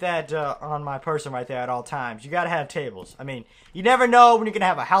that on my person right there at all times. You gotta have tables. I mean, you never know when you're gonna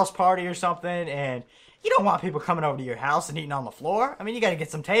have a house party or something, and you don't want people coming over to your house and eating on the floor. I mean, you gotta get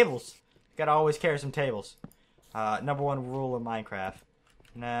some tables. You gotta always carry some tables. Number one rule of Minecraft.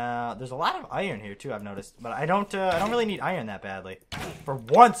 Now, there's a lot of iron here too, I've noticed, but I don't really need iron that badly. For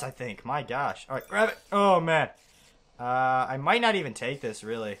once, I think. My gosh. All right, grab it. Oh man. I might not even take this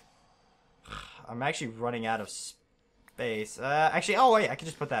really. I'm actually running out of space. Actually, oh wait, I can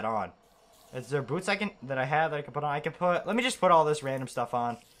just put that on. Is there boots that I have that I can put on? Let me just put all this random stuff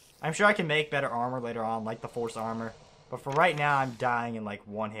on. I'm sure I can make better armor later on, like the force armor. But for right now, I'm dying in like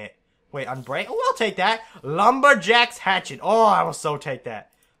one hit. Wait, unbreak? Oh, I'll take that. Lumberjack's hatchet. Oh, I will so take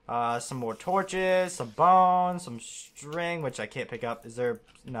that. Some more torches, some bones, some string, which I can't pick up. Is there...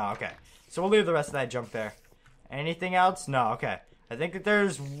 No, okay. So we'll leave the rest of that junk there. Anything else? No, okay. I think that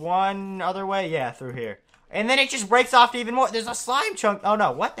there's one other way. Yeah, through here. And then it just breaks off to even more. There's a slime chunk. Oh,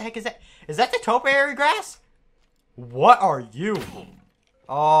 no. What the heck is that? Is that the topiary grass? What are you?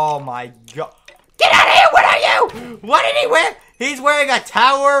 Oh, my God. Get out of here! What are you? What did he wear? He's wearing a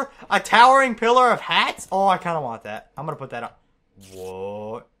towering pillar of hats? Oh, I kind of want that. I'm going to put that on.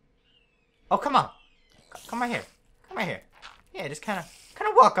 What? Oh, come on. Come right here. Come right here. Yeah, just kind of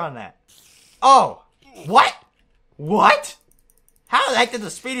walk on that. Oh, what? What? How the heck did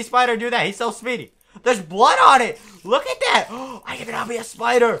the speedy spider do that? He's so speedy. There's blood on it. Look at that. Oh, I can now be a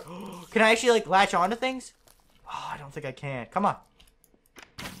spider. Can I actually, like, latch onto things? Oh, I don't think I can. Come on.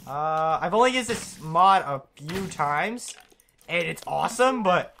 I've only used this mod a few times, and it's awesome,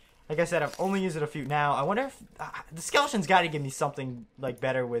 but like I said, I've only used it a few. Now, I wonder if the skeleton's got to give me something like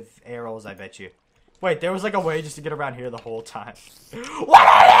better with arrows, I bet you. Wait, there was like a way just to get around here the whole time. What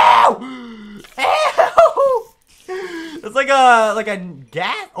are you? Ew! It's like a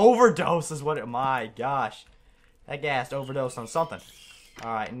gas overdose is what it, my gosh. That gas overdosed on something.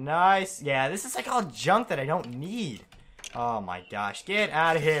 Alright, nice. Yeah, this is like all junk that I don't need. Oh my gosh, get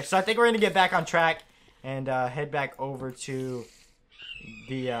out of here. So I think we're gonna get back on track and head back over to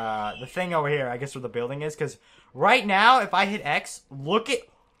the thing over here, I guess where the building is, because right now if I hit X, look at,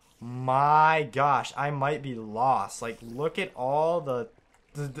 my gosh, I might be lost. Like, look at all the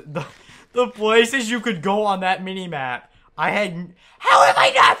the places you could go on that mini map. How have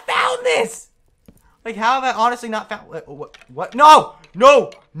I not found this? Like, how have I honestly not found? What? No!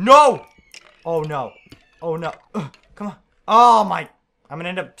 No! No! Oh no! Oh no! Come on! Oh my! I'm gonna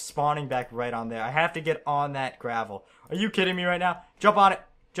end up spawning back right on there. I have to get on that gravel. Are you kidding me right now? Jump on it!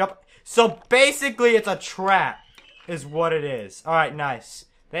 Jump! So basically, it's a trap, is what it is. All right, nice.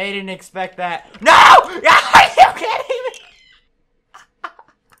 They didn't expect that. No! Are you kidding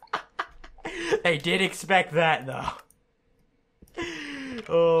me? They did expect that though.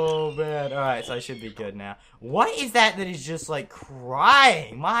 Oh man. Alright, so I should be good now. What is that is just like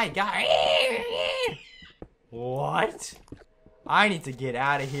crying? My god. What? I need to get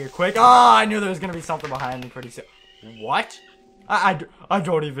out of here quick. Oh, I knew there was gonna be something behind me pretty soon. What? I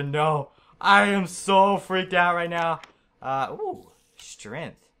don't even know. I am so freaked out right now. Ooh,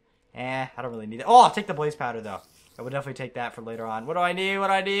 strength. I don't really need it. Oh, I'll take the blaze powder though. I would definitely take that for later on. What do I need? What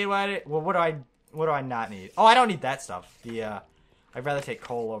do I need? Well, what do I not need? Oh, I don't need that stuff. I'd rather take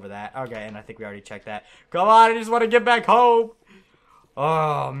coal over that. Okay, and I think we already checked that. Come on, I just want to get back home.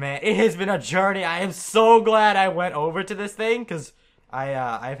 Oh man, it has been a journey. I am so glad I went over to this thing because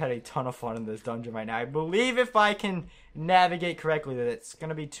I've had a ton of fun in this dungeon right now. I believe if I can navigate correctly that it's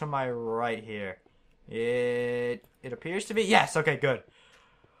gonna be to my right here. It appears to be. Yes. Okay. Good.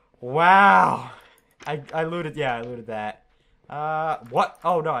 Wow. I looted. Yeah, I looted that. What?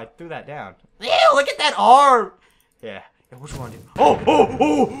 Oh no, I threw that down. Ew! Look at that arm. Yeah. What you want to do?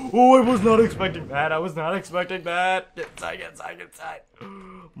 Oh, I was not expecting that. I was not expecting that. Get inside.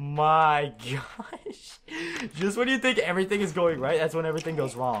 My gosh. Just when you think everything is going right, that's when everything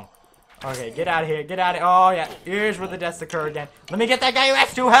goes wrong. Okay, get out of here. Get out of here. Oh, yeah. Here's where the deaths occur again. Let me get that guy who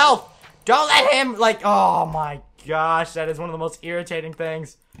has 2 health. Don't let him, like, oh my gosh. That is one of the most irritating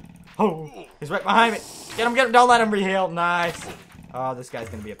things. Oh, he's right behind me. Get him. Don't let him re-heal. Nice. Oh, this guy's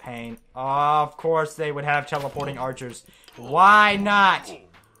gonna be a pain. Oh, of course they would have teleporting archers. Why not?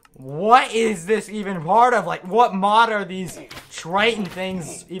 What is this even part of? Like, what mod are these Triton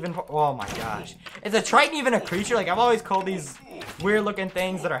things even? Oh my gosh. Is a Triton even a creature? Like, I've always called these weird looking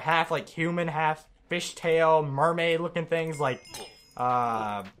things that are half like human, half fishtail, mermaid looking things like,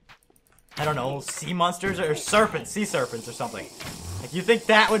 I don't know, sea monsters or serpents, sea serpents or something. Like, you think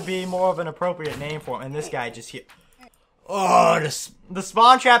that would be more of an appropriate name for them, and this guy just here. Oh, the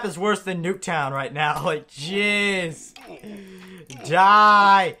spawn trap is worse than Nuketown right now. Like, jeez.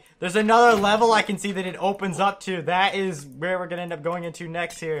 Die. There's another level I can see that it opens up to. That is where we're going to end up going into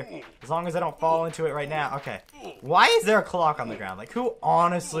next here. As long as I don't fall into it right now. Okay. Why is there a clock on the ground? Like, who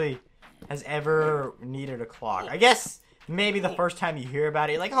honestly has ever needed a clock? I guess maybe the first time you hear about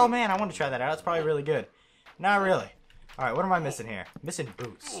it, you're like, oh man, I want to try that out. It's probably really good. Not really. Alright, what am I missing here? Missing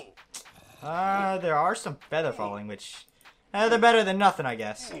boots. There are some feather falling, which... they're better than nothing, I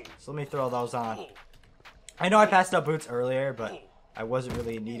guess. So let me throw those on. I know I passed up boots earlier, but I wasn't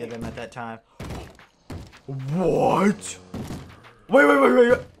really in need of them at that time. What?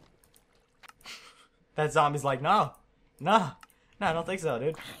 Wait. That zombie's like, no, I don't think so,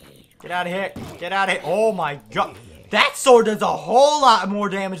 dude. Get out of here. Get out of here. Oh my god. That sword does a whole lot more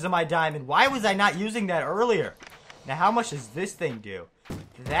damage than my diamond. Why was I not using that earlier? Now, how much does this thing do?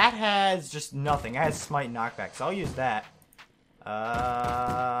 That has just nothing. It has smite knockback, so I'll use that.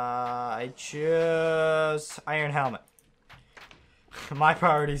 I choose iron helmet. My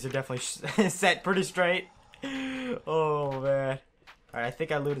priorities are definitely set pretty straight. Oh man. Alright, I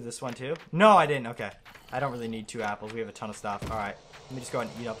think I looted this one too. No, I didn't. Okay. I don't really need 2 apples. We have a ton of stuff. Alright. Let me just go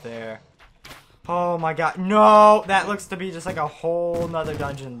ahead and eat up there. Oh my god. No! That looks to be just like a whole nother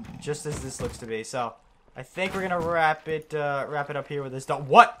dungeon. Just as this looks to be. So, I think we're gonna wrap it up here with this.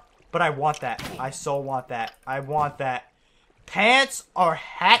 What? But I want that. I so want that. I want that. Pants or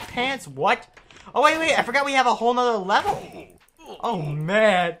hat pants? What? Oh, wait. I forgot we have a whole nother level. Oh,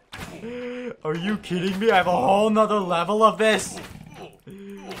 man. Are you kidding me? I have a whole nother level of this.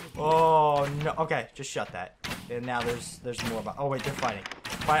 Oh, no. Okay, just shut that. And now there's more about... Oh, wait, they're fighting.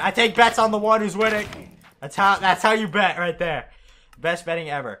 Fine. I take bets on the one who's winning. That's how you bet right there. Best betting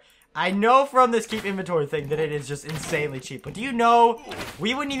ever. I know from this keep inventory thing that it is just insanely cheap, but do you know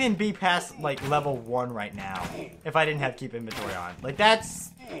we wouldn't even be past like level 1 right now if I didn't have keep inventory on. Like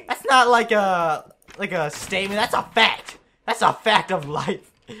that's not like a statement. That's a fact. That's a fact of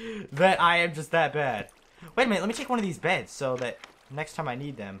life that I am just that bad. Wait a minute, let me take one of these beds so that next time I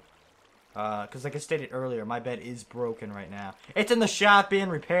need them. Because like I stated earlier, my bed is broken right now. It's in the shop being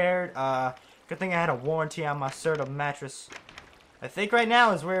repaired. Good thing I had a warranty on my Serta mattress. I think right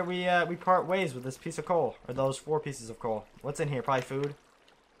now is where we part ways with this piece of coal. Or those 4 pieces of coal. What's in here? Probably food.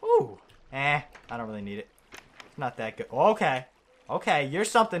 Ooh. I don't really need it. It's not that good. Okay. Okay, you're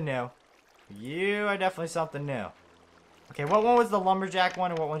something new. You are definitely something new. Okay, what one was the lumberjack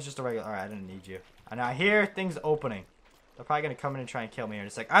one and what one's just a regular? Alright, I didn't need you. And I hear things opening. They're probably gonna come in and try and kill me. And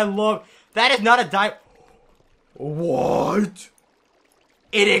it's like, I love... That is not a die... What?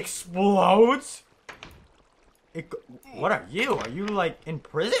 It explodes? What are you? Are you, like, in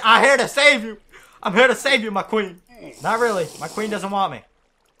prison? I'm here to save you! I'm here to save you, my queen! Not really. My queen doesn't want me.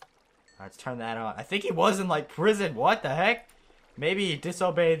 Alright, let's turn that on. I think he was in, like, prison. What the heck? Maybe he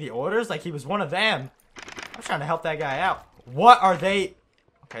disobeyed the orders? Like, he was one of them. I'm trying to help that guy out. What are they...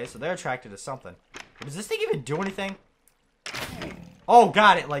 Okay, so they're attracted to something. Does this thing even do anything? Oh,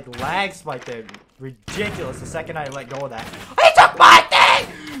 God, it, like, lags like they're ridiculous the second I let go of that. He took my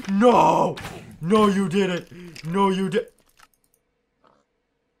thing! No! No, you didn't. No, you did.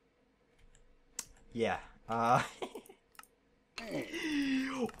 Yeah.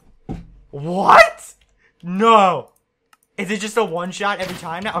 What? No. Is it just a one-shot every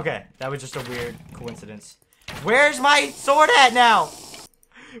time now? Okay, that was just a weird coincidence. Where's my sword at now?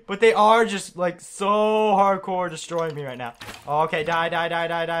 But they are just, like, so hardcore destroying me right now. Oh, okay, die.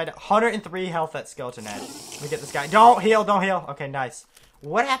 103 health that skeleton had. Let me get this guy. Don't heal. Okay, nice.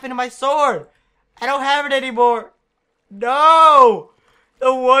 What happened to my sword? I don't have it anymore. No!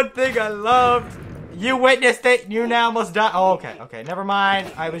 The one thing I loved. You witnessed it. You now must die. Oh, okay, never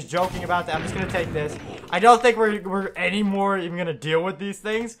mind. I was joking about that. I'm just gonna take this. I don't think we're anymore even gonna deal with these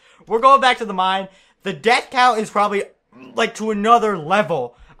things. We're going back to the mine. The death count is probably, like, to another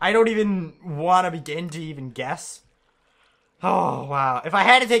level. I don't even want to begin to even guess. Oh, wow. If I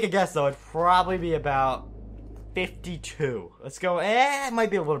had to take a guess, though, it'd probably be about 52. Let's go. It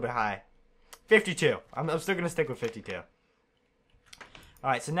might be a little bit high. 52. I'm still going to stick with 52.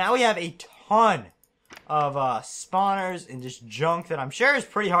 Alright, so now we have a ton of spawners and just junk that I'm sure is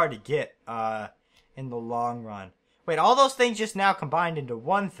pretty hard to get in the long run. Wait, all those things just now combined into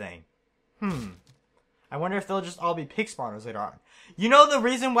one thing. I wonder if they'll just all be pig spawners later on. You know the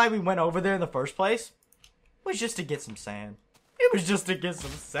reason why we went over there in the first place? Was just to get some sand. It was just to get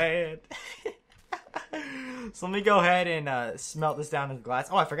some sand. So let me go ahead and smelt this down into glass.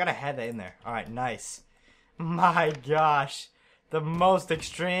 Oh, I forgot I had that in there. Alright, nice. My gosh. The most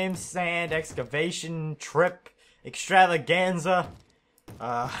extreme sand excavation trip extravaganza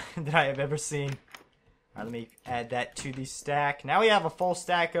that I have ever seen. Alright, let me add that to the stack. Now we have a full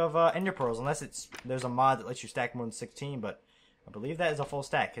stack of ender pearls, unless there's a mod that lets you stack more than 16, but I believe that is a full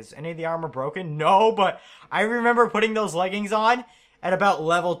stack. Is any of the armor broken? No, but I remember putting those leggings on at about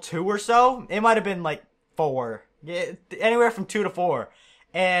level 2 or so. It might have been like 4. Yeah, anywhere from 2 to 4.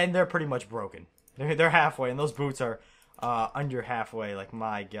 And they're pretty much broken. They're halfway, and those boots are under halfway. Like,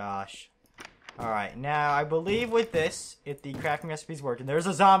 my gosh. Alright, now I believe with this, if the crafting recipe's working, there's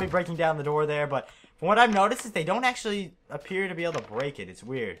a zombie breaking down the door there, but from what I've noticed is they don't actually appear to be able to break it. It's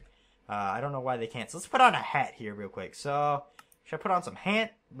weird. I don't know why they can't. So let's put on a hat here real quick. So, should I put on some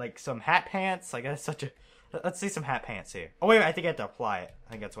hat pants? Like, that's such a... Let's see some hat pants here. Oh, wait, I think I have to apply it.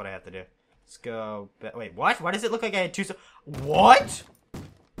 I think that's what I have to do. Let's go... Wait, what? Why does it look like I had two... What?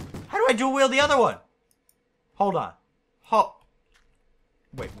 How do I dual wield the other one? Hold on.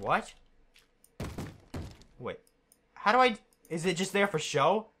 Wait, what? Wait. How do I... Is it just there for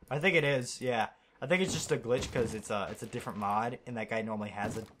show? I think it is, yeah. I think it's just a glitch because it's a different mod, and that guy normally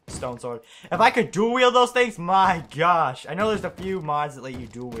has a stone sword. If I could dual wield those things, my gosh. I know there's a few mods that let you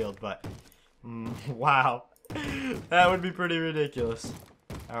dual wield, but... wow. That would be pretty ridiculous.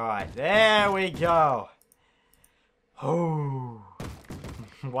 Alright, there we go. Oh.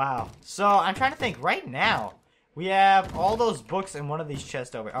 Wow. So, I'm trying to think. Right now, we have all those books in one of these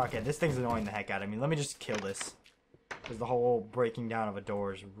chests over... Okay, this thing's annoying the heck out of me. Let me just kill this. Because the whole breaking down of a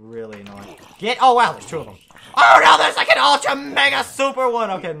door is really annoying. Oh, wow, there's 2 of them. Oh, no, there's like an ultra mega super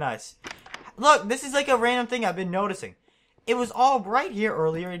one. Okay, nice. Look, this is like a random thing I've been noticing. It was all bright here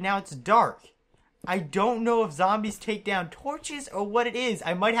earlier, and now it's dark. I don't know if zombies take down torches or what it is.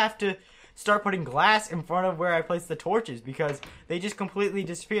 I might have to start putting glass in front of where I place the torches because they just completely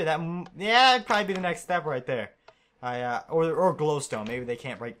disappear. Yeah, that'd probably be the next step right there. Or glowstone. Maybe they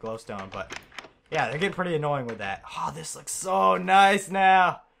can't break glowstone, but... Yeah, they're getting pretty annoying with that. Oh, this looks so nice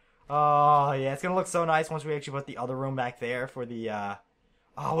now. Oh, yeah, it's going to look so nice once we actually put the other room back there for the,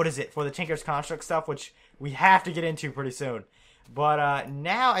 oh, what is it? For the Tinker's Construct stuff, which we have to get into pretty soon. But,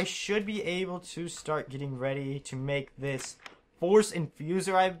 now I should be able to start getting ready to make this Force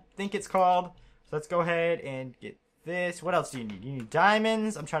Infuser, I think it's called. So let's go ahead and get this. What else do you need? You need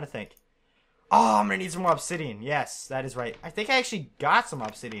diamonds? I'm trying to think. Oh, I'm going to need some more obsidian. Yes, that is right. I think I actually got some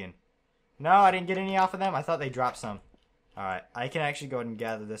obsidian. No, I didn't get any off of them. I thought they dropped some. Alright, I can actually go ahead and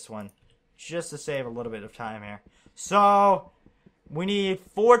gather this one just to save a little bit of time here. So, we need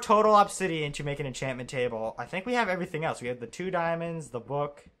 4 total obsidian to make an enchantment table. I think we have everything else. We have the 2 diamonds, the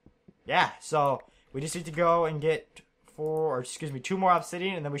book. Yeah, so we just need to go and get 2 more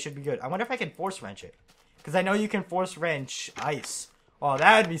obsidian, and then we should be good. I wonder if I can force wrench it. Because I know you can force wrench ice. Oh,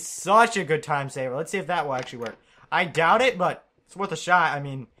 that would be such a good time saver. Let's see if that will actually work. I doubt it, but it's worth a shot. I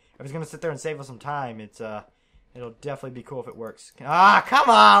mean, if it's going to sit there and save us some time, it'll definitely be cool if it works. Ah, come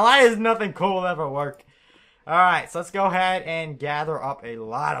on! Why does nothing cool ever work? Alright, so let's go ahead and gather up a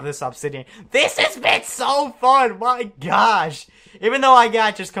lot of this obsidian. This has been so fun! My gosh! Even though I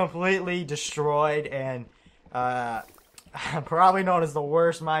got just completely destroyed and, I'm probably known as the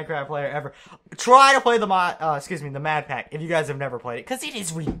worst Minecraft player ever. Try to play the the Mad Pack if you guys have never played it, because it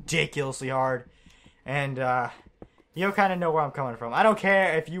is ridiculously hard. And, you'll kind of know where I'm coming from. I don't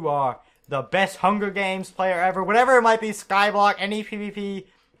care if you are the best Hunger Games player ever, whatever it might be, Skyblock, any PvP.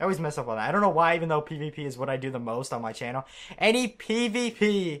 I always mess up on that. I don't know why, even though PvP is what I do the most on my channel. Any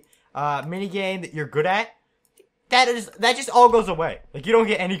PvP minigame that you're good at, that just all goes away. Like, you don't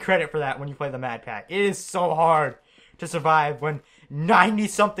get any credit for that when you play the Mad Pack. It is so hard to survive when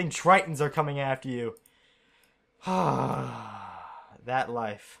 90-something Tritons are coming after you. That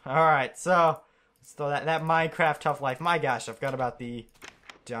life. Alright, so let's throw that Minecraft tough life. My gosh, I forgot about the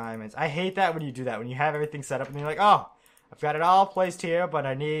diamonds. I hate that when you do that. When you have everything set up and you're like, oh, I've got it all placed here, but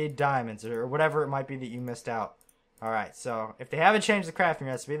I need diamonds, or whatever it might be that you missed out. Alright, so if they haven't changed the crafting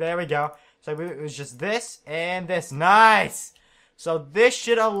recipe, there we go. So it was just this and this. Nice! So this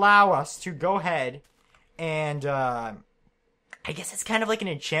should allow us to go ahead and, I guess it's kind of like an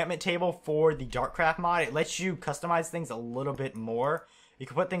enchantment table for the Darkcraft mod. It lets you customize things a little bit more. You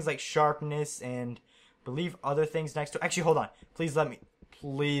can put things like sharpness and I believe other things next to. Actually, hold on. Please let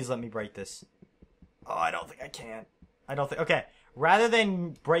me break this. Oh, I don't think I can. Okay. Rather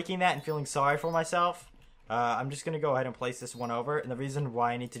than breaking that and feeling sorry for myself, I'm just going to go ahead and place this one over. And the reason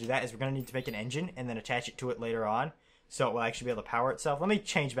why I need to do that is we're going to need to make an engine and then attach it to it later on. So it will actually be able to power itself. Let me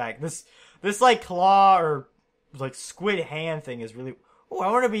change back. This like claw or like squid hand thing is really. Oh, I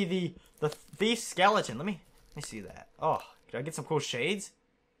want to be the thief skeleton. Let me see that. Oh, can I get some cool shades?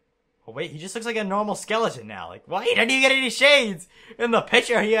 Oh wait, he just looks like a normal skeleton now. Like, why didn't you get any shades? In the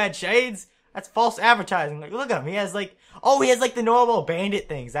picture he had shades. That's false advertising. Like, look at him. He has like the normal bandit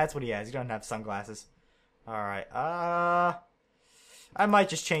things. That's what he has. He doesn't have sunglasses. All right. I might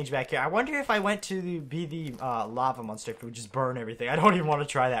just change back here. I wonder if I went to be the lava monster, if it would just burn everything. I don't even want to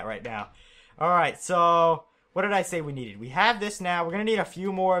try that right now. All right. So what did I say we needed? We have this now. We're gonna need a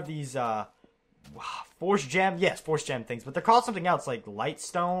few more of these force gem. Yes, force gem things, but they're called something else, like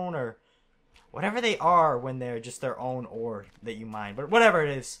lightstone or whatever they are when they're just their own ore that you mine. But whatever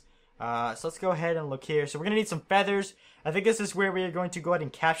it is. So let's go ahead and look here. So we're going to need some feathers. I think this is where we are going to go ahead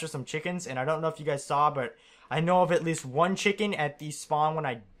and capture some chickens. And I don't know if you guys saw, but I know of at least one chicken at the spawn when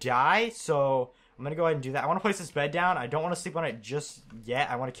I die. So I'm going to go ahead and do that. I want to place this bed down. I don't want to sleep on it just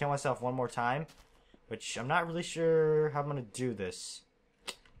yet. I want to kill myself one more time, which I'm not really sure how I'm going to do this.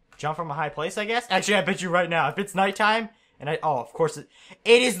 Jump from a high place, I guess? Actually, I bet you right now, if it's nighttime, and oh, of course, it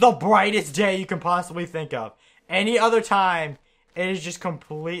is the brightest day you can possibly think of. Any other time, it is just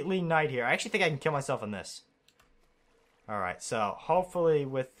completely night here. I actually think I can kill myself in this. Alright, so hopefully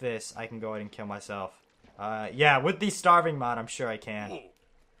with this, I can go ahead and kill myself. Yeah, with the starving mod, I'm sure I can.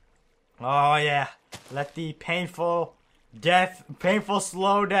 Oh, yeah. Let the painful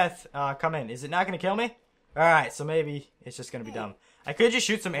slow death come in. Is it not going to kill me? Alright, so maybe it's just going to be dumb. I could just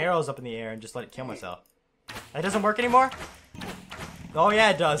shoot some arrows up in the air and just let it kill myself. That doesn't work anymore? Oh,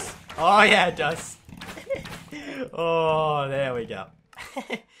 yeah, it does. Oh, yeah, it does. Oh, there we go.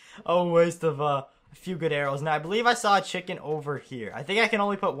 A waste of a few good arrows. Now, I believe I saw a chicken over here. I think I can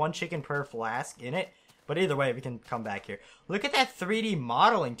only put one chicken per flask in it. But either way, we can come back here. Look at that 3D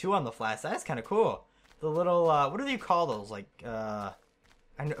modeling, too, on the flask. That's kind of cool. The little, what do you call those? Like,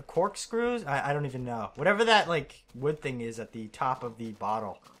 corkscrews? I don't even know. Whatever that, like, wood thing is at the top of the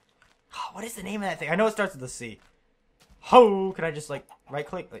bottle. Oh, what is the name of that thing? I know it starts with a C. Ho! Can I just, like,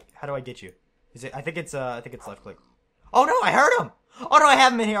 right-click? Like, how do I get you? Is it? I think it's left-click. Oh, no! I heard him! Oh, no, I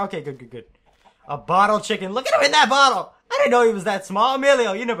have him in here. Okay, good. A bottle chicken. Look at him in that bottle! I didn't know he was that small.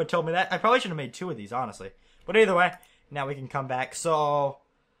 Emilio, you never told me that. I probably should have made 2 of these, honestly. But either way, now we can come back. So,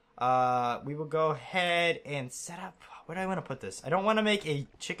 we will go ahead and set up. Where do I want to put this? I don't want to make a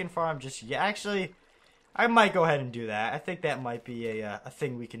chicken farm just yet. Actually, I might go ahead and do that. I think that might be a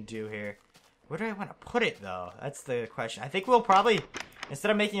thing we can do here. Where do I want to put it, though? That's the question. I think we'll probably,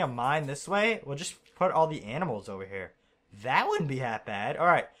 instead of making a mine this way, we'll just put all the animals over here. That wouldn't be half bad.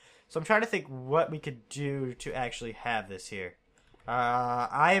 Alright, so I'm trying to think what we could do to actually have this here.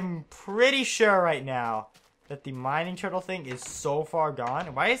 I'm pretty sure right now that the mining turtle thing is so far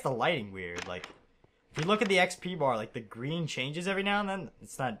gone. Why is the lighting weird? Like, if you look at the XP bar, like, the green changes every now and then.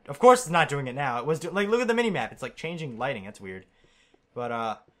 It's not... Of course it's not doing it now. It was... Like, look at the mini-map. It's, like, changing lighting. That's weird. But,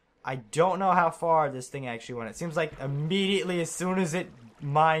 I don't know how far this thing actually went. It seems like immediately as soon as it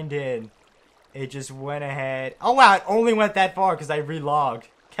mined in, it just went ahead. Oh, wow. It only went that far because I relogged.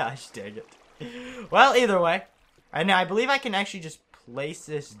 Gosh dang it. Well, either way. And now I believe I can actually just place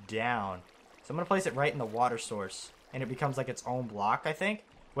this down. So I'm going to place it right in the water source. And it becomes, like, its own block, I think.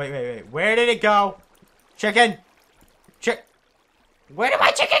 Wait. Where did it go? Chicken! Where did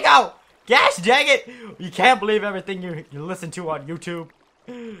my chicken go? Gosh dang it! You can't believe everything you listen to on YouTube.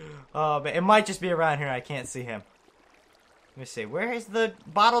 But it might just be around here. I can't see him. Let me see. Where is the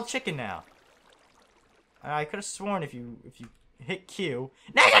bottled chicken now? I could have sworn if you hit Q.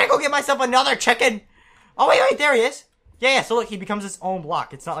 Now I gotta go get myself another chicken! Oh, wait, there he is! Yeah, so look, he becomes his own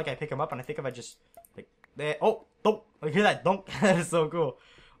block. It's not like I pick him up, and I think if I just... like, there... Oh, don't! Like, hear that? Don't! That is so cool.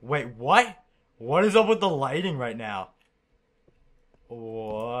 Wait, what? What is up with the lighting right now?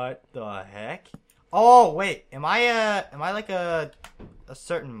 What the heck? Oh, wait. Am I like a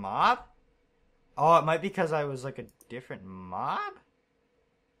certain mob? Oh, it might be because I was like a different mob?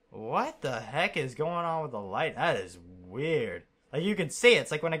 What the heck is going on with the light? That is weird. Like, you can see it. It's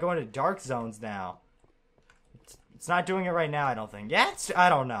like when I go into dark zones now. It's not doing it right now, I don't think. Yeah, I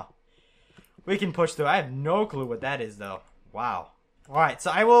don't know. We can push through. I have no clue what that is, though. Wow. Alright, so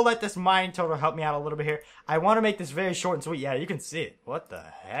I will let this mining turtle help me out a little bit here. I want to make this very short and sweet. Yeah, you can see it. What the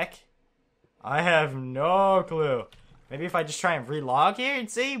heck? I have no clue. Maybe if I just try and relog here and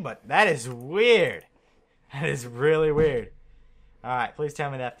see, but that is weird. That is really weird. Alright, please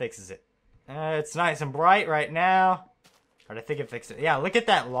tell me that fixes it. It's nice and bright right now. Or I think it fixed it. Yeah, look at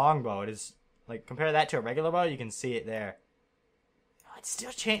that longbow. It is, like, compare that to a regular bow, you can see it there. Oh, it's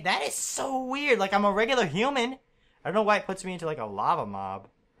still changed. That is so weird. Like, I'm a regular human. I don't know why it puts me into, like, a lava mob.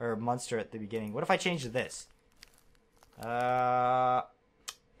 Or monster at the beginning. What if I change to this?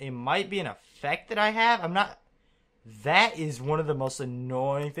 It might be an effect that I have. I'm not... That is one of the most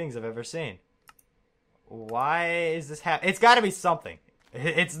annoying things I've ever seen. Why is this happening? It's gotta be something.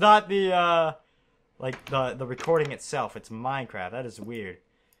 It's not the, like, the recording itself. It's Minecraft. That is weird.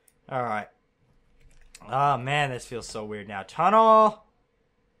 Alright. Oh, man, this feels so weird now. Tunnel...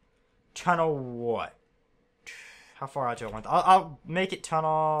 Tunnel what? How far out do I want? I'll make it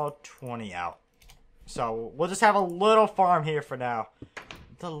tunnel 20 out. So, we'll just have a little farm here for now.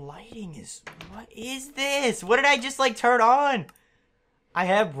 The lighting is... What is this? What did I just, like, turn on? I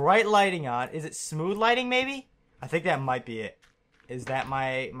have bright lighting on. Is it smooth lighting, maybe? I think that might be it. Is that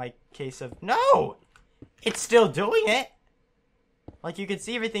my case of... No! It's still doing it! Like, you can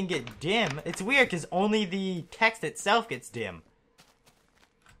see everything get dim. It's weird, because only the text itself gets dim.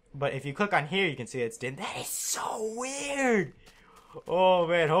 But if you click on here, you can see it's dim. That is so weird! Oh,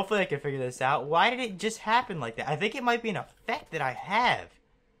 man. Hopefully I can figure this out. Why did it just happen like that? I think it might be an effect that I have.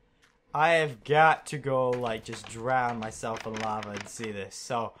 I have got to go, like, just drown myself in lava and see this.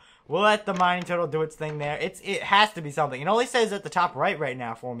 So, we'll let the mining turtle do its thing there. It has to be something. It only says at the top right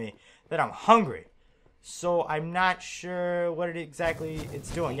now for me that I'm hungry. So, I'm not sure what it exactly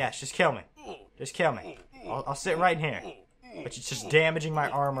it's doing. Yes, just kill me. Just kill me. I'll sit right in here. But it's just damaging my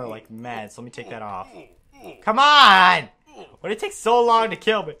armor like mad, so let me take that off. Come on! Why did it take so long to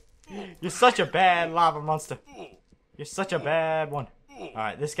kill me? You're such a bad lava monster. You're such a bad one.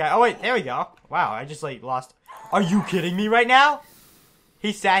 Alright, this guy... Oh, wait, there we go. Wow, I just, like, lost... Are you kidding me right now?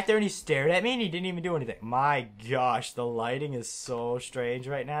 He sat there and he stared at me and he didn't even do anything. My gosh, the lighting is so strange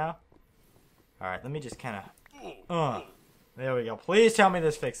right now. Alright, let me just kind of... There we go. Please tell me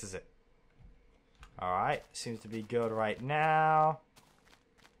this fixes it. Alright, seems to be good right now.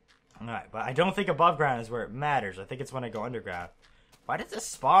 Alright, but I don't think above ground is where it matters. I think it's when I go underground. Why does this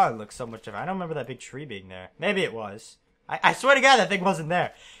spawn look so much different? I don't remember that big tree being there. Maybe it was. I swear to God, that thing wasn't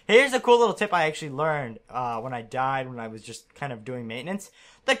there. Here's a cool little tip I actually learned when I died, when I was just kind of doing maintenance.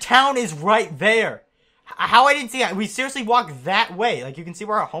 The town is right there. How I didn't see it. We seriously walked that way. Like, you can see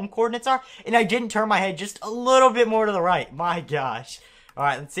where our home coordinates are. And I didn't turn my head just a little bit more to the right. My gosh.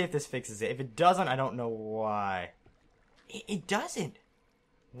 Alright, let's see if this fixes it. If it doesn't, I don't know why. It doesn't.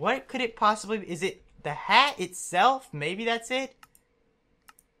 What could it possibly be? Is it the hat itself? Maybe that's it?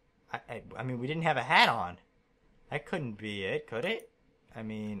 I mean, we didn't have a hat on. That couldn't be it, could it? I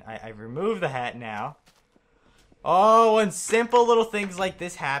mean, I've removed the hat now. Oh, when simple little things like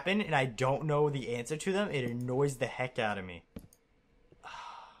this happen and I don't know the answer to them, it annoys the heck out of me.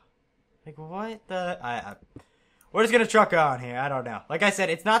 Like, what the... We're just gonna truck on here. I don't know. Like I said,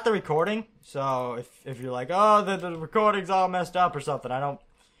 it's not the recording. So, if you're like, oh, the recording's all messed up or something, I don't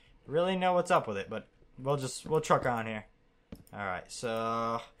really know what's up with it. But We'll truck on here. Alright,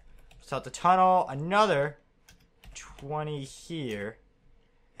 so start the tunnel, another 20 here.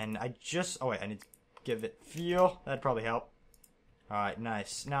 And oh wait, I need to give it fuel. That'd probably help. Alright,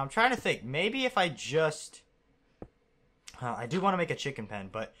 nice. Now I'm trying to think, maybe if I just I do want to make a chicken pen,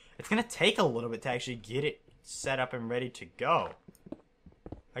 but it's gonna take a little bit to actually get it set up and ready to go.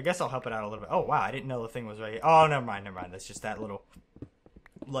 I guess I'll help it out a little bit. Oh wow, I didn't know the thing was right here. Oh, never mind. That's just that little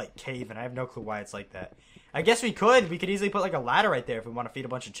like cave, and I have no clue why it's like that. I guess we could easily put like a ladder right there if we want to feed a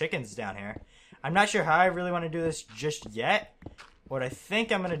bunch of chickens down here. I'm not sure how I really want to do this just yet. What I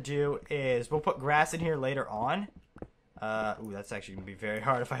think I'm gonna do is we'll put grass in here later on. Ooh, that's actually gonna be very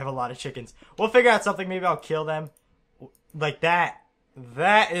hard if I have a lot of chickens. We'll figure out something. Maybe I'll kill them like that.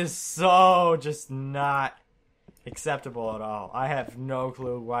 That is so just not acceptable at all. I have no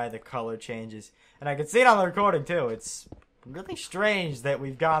clue why the color changes, and I can see it on the recording too. It's really strange that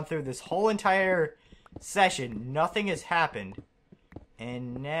we've gone through this whole entire session, nothing has happened,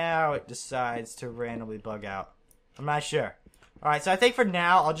 and now it decides to randomly bug out. I'm not sure. Alright, so I think for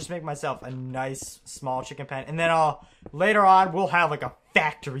now I'll just make myself a nice small chicken pen, and then later on we'll have like a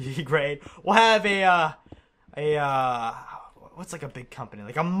factory grade. We'll have what's like a big company,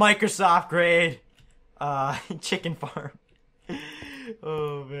 like a Microsoft grade chicken farm.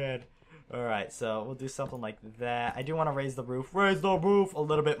 Oh man. Alright, so we'll do something like that. I do want to raise the roof a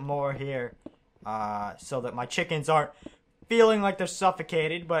little bit more here, so that my chickens aren't feeling like they're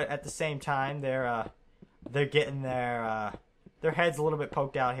suffocated, but at the same time they're getting their heads a little bit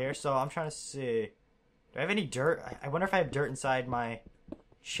poked out here. So I'm trying to see, do I have any dirt? I wonder if I have dirt inside my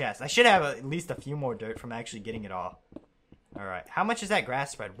chest. I should have at least a few more dirt from actually getting it all. Alright, how much is that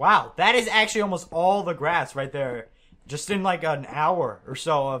grass spread? Wow, that is actually almost all the grass right there. Just in like an hour or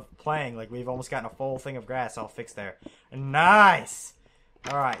so of playing, like we've almost gotten a full thing of grass all fixed there. Nice!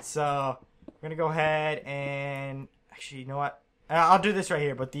 Alright, so we're gonna go ahead and actually, you know what? I'll do this right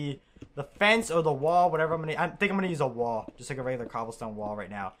here, but the fence or the wall, whatever I think I'm gonna use a wall, just like a regular cobblestone wall right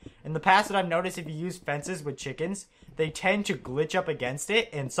now. In the past, that I've noticed, if you use fences with chickens, they tend to glitch up against it,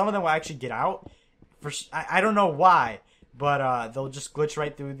 and some of them will actually get out. I don't know why. But they'll just glitch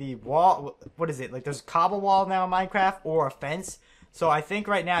right through the wall. What is it? Like there's a cobble wall now in Minecraft or a fence. So I think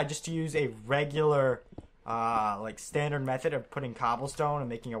right now just to use a regular like standard method of putting cobblestone and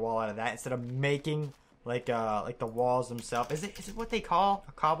making a wall out of that instead of making like the walls themselves. Is it what they call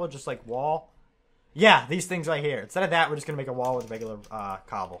a cobble, just like wall? Yeah, these things right here. Instead of that, we're just gonna make a wall with regular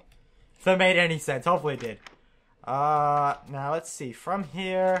cobble. If that made any sense. Hopefully it did. Now let's see. From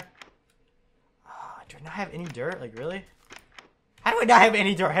here, do I not have any dirt? Like really? How do I not have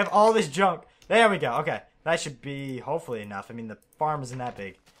any dirt? I have all this junk. There we go. Okay. That should be hopefully enough. I mean, the farm isn't that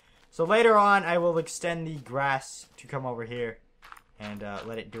big. So later on, I will extend the grass to come over here and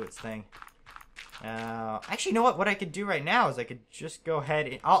let it do its thing. Actually, you know what? What I could do right now is I could just go ahead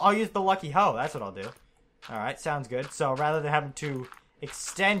and I'll use the lucky hoe. That's what I'll do. Alright, sounds good. So rather than having to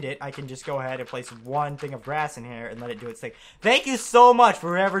extend it, I can just go ahead and place one thing of grass in here and let it do its thing. Thank you so much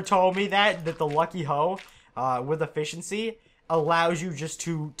for whoever told me that the lucky hoe with efficiency allows you just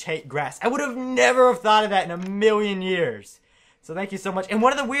to take grass. I would have never have thought of that in a million years. So thank you so much. And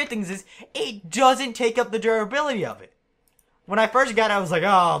one of the weird things is it doesn't take up the durability of it. When I first got it, I was like,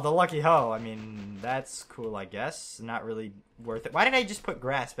 oh, the lucky hoe. I mean, that's cool, I guess. Not really worth it. Why did I just put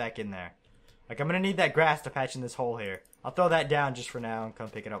grass back in there? Like, I'm going to need that grass to patch in this hole here. I'll throw that down just for now and come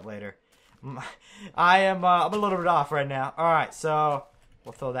pick it up later. I'm a little bit off right now. Alright, so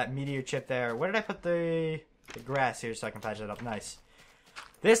we'll throw that meteor chip there. Where did I put the grass here so I can patch that up? Nice.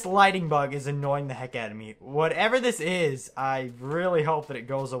 This lighting bug is annoying the heck out of me. Whatever this is, I really hope that it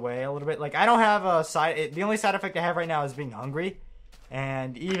goes away a little bit. Like, I don't have a the only side effect I have right now is being hungry.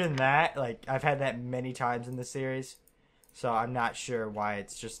 And even that, like, I've had that many times in this series. So I'm not sure why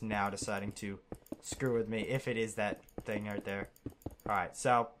it's just now deciding to screw with me, if it is that thing right there. Alright,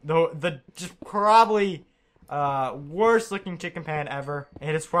 so the just probably worst looking chicken pan ever.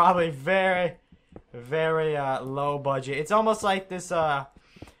 It is probably very, very low budget. It's almost like this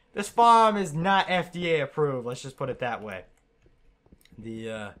this farm is not FDA approved, let's just put it that way.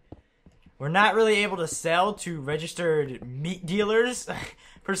 We're not really able to sell to registered meat dealers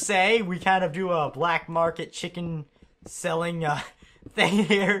per se. We kind of do a black market chicken selling thing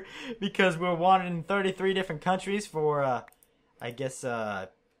here because we're wanted in 33 different countries for I guess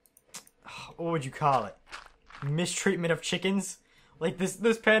what would you call it? Mistreatment of chickens. Like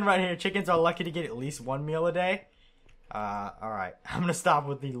this pen right here, chickens are lucky to get at least one meal a day. Alright, I'm gonna stop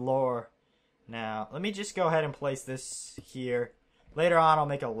with the lore now. Let me just go ahead and place this here. Later on, I'll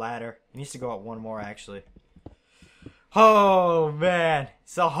make a ladder. It needs to go up one more, actually. Oh, man.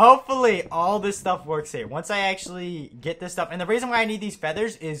 So hopefully all this stuff works here. Once I actually get this stuff. And the reason why I need these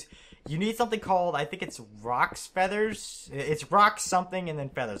feathers is you need something called, I think it's rocks feathers. It's rocks something and then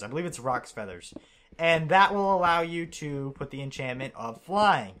feathers. I believe it's rocks feathers. And that will allow you to put the enchantment of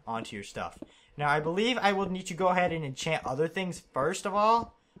flying onto your stuff. Now, I believe I will need to go ahead and enchant other things first of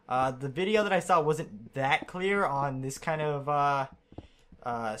all. The video that I saw wasn't that clear on this kind of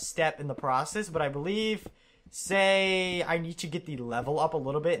step in the process. But I believe, say, I need to get the level up a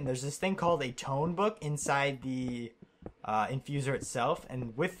little bit. And there's this thing called a tone book inside the infuser itself.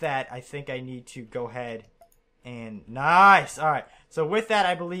 And with that, I think I need to go ahead and... Nice! Alright, so with that,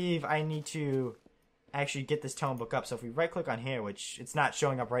 I believe I need to actually get this tone book up. So if we right click on here, which it's not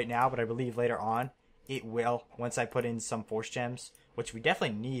showing up right now, but I believe later on it will once I put in some force gems, which we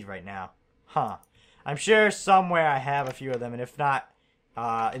definitely need right now. I'm sure somewhere I have a few of them, and if not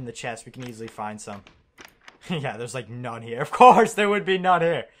in the chest, we can easily find some. Yeah, there's like none here. Of course there would be none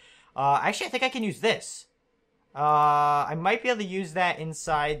here. Actually, I think I can use this. I might be able to use that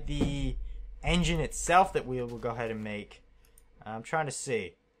inside the engine itself that we will go ahead and make. I'm trying to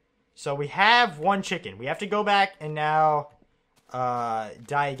see. So we have one chicken. We have to go back and now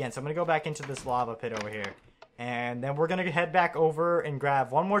die again. So I'm going to go back into this lava pit over here. And then we're going to head back over and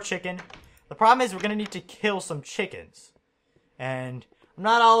grab one more chicken. The problem is we're going to need to kill some chickens. And I'm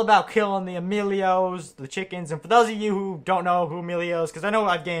not all about killing the Emilios, the chickens. And for those of you who don't know who Emilios, because I know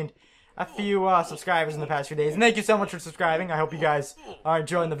I've gained a few subscribers in the past few days. And thank you so much for subscribing. I hope you guys are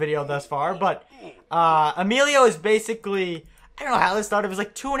enjoying the video thus far. But Emilio is basically... I don't know how this started. It was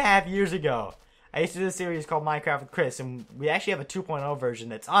like 2.5 years ago. I used to do a series called Minecraft with Chris, and we actually have a 2.0 version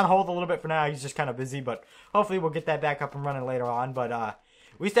that's on hold a little bit for now. He's just kind of busy, but hopefully we'll get that back up and running later on. But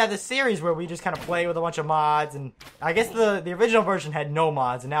we used to have this series where we just kind of play with a bunch of mods, and I guess the original version had no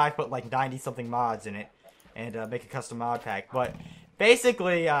mods, and now I put like 90-something mods in it and make a custom mod pack. But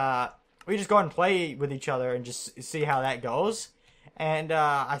basically, we just go and play with each other and just see how that goes. And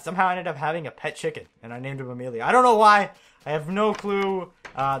I somehow ended up having a pet chicken, and I named him Emilio. I don't know why. I have no clue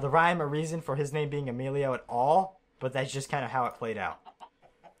the rhyme or reason for his name being Emilio at all, but that's just kind of how it played out.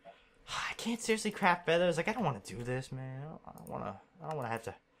 I can't seriously craft feathers. Like, I don't want to do this, man. I don't want to have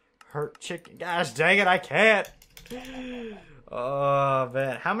to hurt chicken. Gosh dang it, I can't. Oh,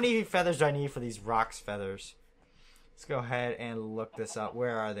 man. How many feathers do I need for these rocks feathers? Let's go ahead and look this up.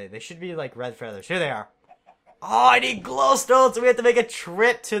 Where are they? They should be like red feathers. Here they are. Oh, I need glowstone, so we have to make a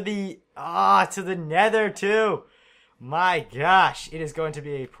trip to the nether too. My gosh, it is going to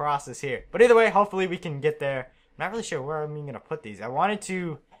be a process here. But either way, hopefully we can get there. I'm not really sure where I'm going to put these. I wanted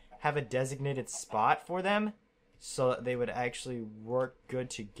to have a designated spot for them so that they would actually work good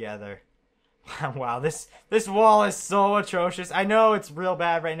together. Wow, this wall is so atrocious. I know it's real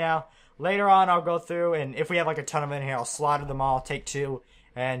bad right now. Later on, I'll go through, and if we have like a ton of them in here, I'll slaughter them all, take two,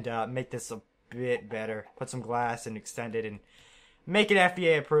 and make this a bit better. Put some glass and extend it and make it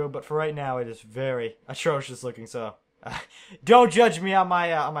FDA approved. But for right now, it is very atrocious looking. So don't judge me on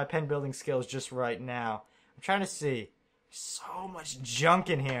my pen building skills just right now. I'm trying to see. So much junk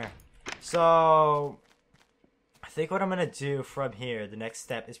in here. So I think what I'm gonna do from here, the next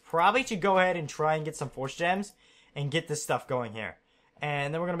step, is probably to go ahead and try and get some force gems and get this stuff going here.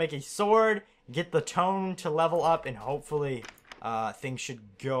 And then we're gonna make a sword, get the tone to level up, and hopefully things should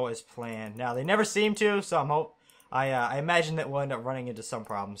go as planned. Now they never seem to, so I imagine that we'll end up running into some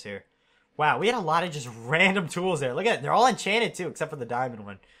problems here. Wow, we had a lot of just random tools there. Look at it. They're all enchanted, too, except for the diamond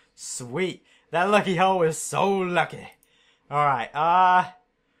one. Sweet. That lucky hoe is so lucky. Alright,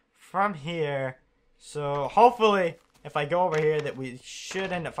 from here, so hopefully, if I go over here, that we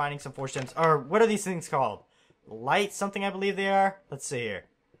should end up finding some force gems. Or, what are these things called? Light something, I believe they are? Let's see here.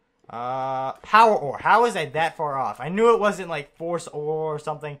 Power ore. How is I that far off? I knew it wasn't, like, force ore or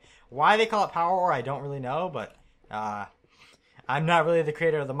something. Why they call it power ore, I don't really know, but, I'm not really the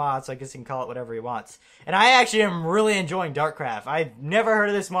creator of the mod, so I guess he can call it whatever he wants. And I actually am really enjoying Darkcraft. I've never heard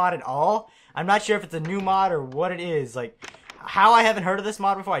of this mod at all. I'm not sure if it's a new mod or what it is. Like, how I haven't heard of this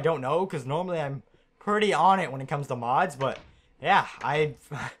mod before, I don't know, because normally I'm pretty on it when it comes to mods. But, yeah,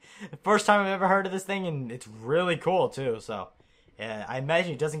 first time I've ever heard of this thing, and it's really cool, too. So, yeah, I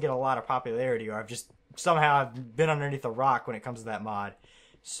imagine it doesn't get a lot of popularity, or I've been underneath a rock when it comes to that mod.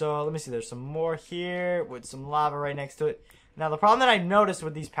 So, let me see, there's some more here with some lava right next to it. Now, the problem that I noticed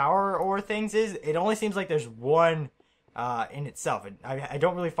with these power ore things is it only seems like there's one in itself. I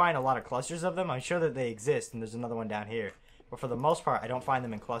don't really find a lot of clusters of them. I'm sure that they exist, and there's another one down here. But for the most part, I don't find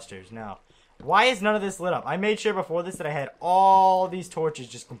them in clusters. Now, why is none of this lit up? I made sure before this that I had all these torches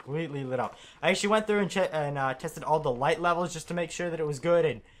just completely lit up. I actually went through and tested all the light levels just to make sure that it was good.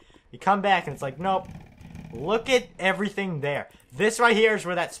 And you come back, and it's like, nope, look at everything there. This right here is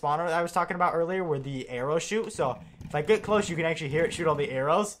where that spawner that I was talking about earlier, where the arrows shoot. So if I get close, you can actually hear it shoot all the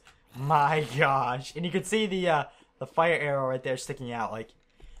arrows. My gosh. And you can see the fire arrow right there sticking out. Like,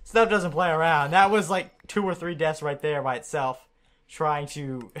 stuff doesn't play around. That was like 2 or 3 deaths right there by itself, trying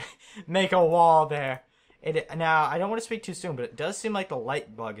to make a wall there. Now, I don't want to speak too soon, but it does seem like the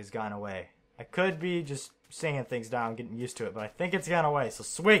light bug has gone away. I could be just saying things down, getting used to it, but I think it's gone away, so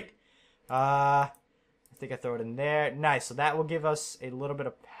sweet. I think I throw it in there. Nice, so that will give us a little bit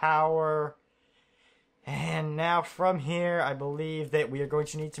of power. And now from here, I believe that we are going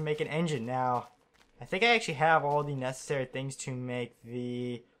to need to make an engine. Now, I think I actually have all the necessary things to make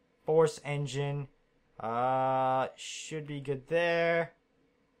the force engine. Should be good there.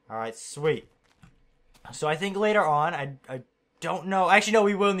 Alright, sweet. So I think later on, I don't know. Actually, no,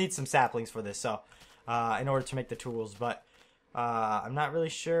 we will need some saplings for this, so in order to make the tools. But I'm not really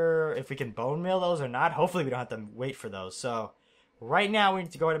sure if we can bone meal those or not. Hopefully, we don't have to wait for those. So right now, we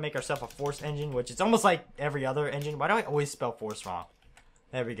need to go ahead and make ourselves a force engine, which is almost like every other engine. Why do I always spell force wrong?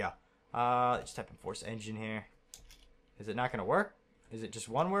 There we go. Let's type in force engine here. Is it not going to work? Is it just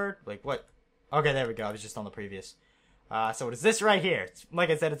one word? Like what? Okay, there we go. I was just on the previous. So what is this right here? Like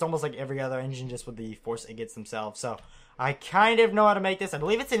I said, it's almost like every other engine, just with the force ingots themselves. So I kind of know how to make this. I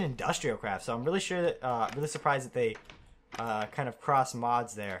believe it's an industrial craft, so I'm really sure that, really surprised that they kind of cross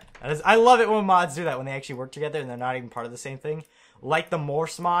mods there. I love it when mods do that, when they actually work together and they're not even part of the same thing. Like the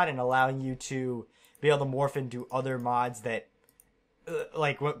morphs mod, and allowing you to be able to morph into other mods that,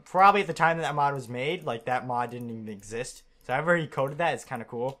 probably at the time that mod was made, like that mod didn't even exist. So however he coded that, it's kind of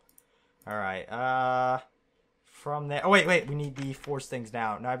cool. Alright, from there, oh wait, we need the force things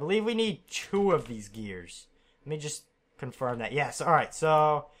now. Now I believe we need 2 of these gears. Let me just confirm that. Yes, alright,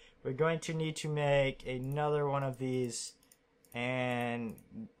 so we're going to need to make another one of these. And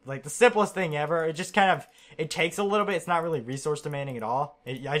like the simplest thing ever, it just kind of, it takes a little bit. It's not really resource demanding at all.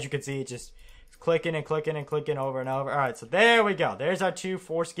 As you can see, it just clicking and clicking and clicking over and over. Alright, so there we go. There's our 2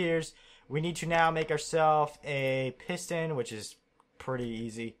 force gears. We need to now make ourselves a piston, which is pretty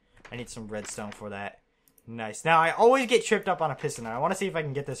easy. I need some redstone for that. Nice. Now, I always get tripped up on a piston. I want to see if I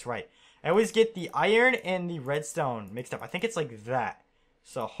can get this right. I always get the iron and the redstone mixed up. I think it's like that.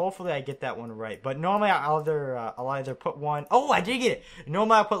 So, hopefully I get that one right. But normally, I'll either put one... Oh, I did get it!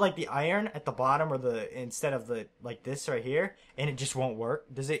 Normally, I'll put, like, the iron at the bottom, or instead of the, like, this right here. And it just won't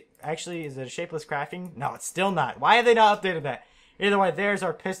work. Does it... Actually, is it a shapeless crafting? No, it's still not. Why have they not updated that? Either way, there's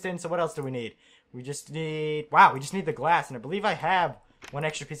our piston. So, what else do we need? We just need... Wow, we just need the glass. And I believe I have one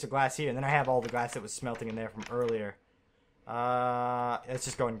extra piece of glass here. And then I have all the glass that was smelting in there from earlier. Let's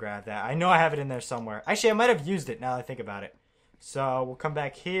just go and grab that. I know I have it in there somewhere. Actually, I might have used it now that I think about it. So, we'll come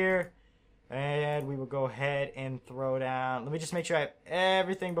back here, and we will go ahead and throw down... Let me just make sure I have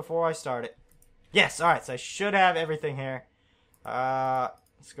everything before I start it. Yes, alright, so I should have everything here.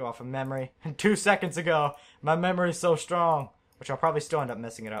 Let's go off of memory. 2 seconds ago, my memory is so strong, which I'll probably still end up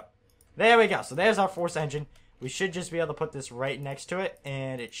messing it up. There we go, so there's our force engine. We should just be able to put this right next to it,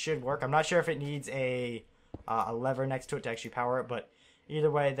 and it should work. I'm not sure if it needs a lever next to it to actually power it, but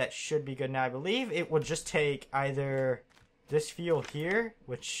either way, that should be good. Now, I believe it will just take either... this fuel here,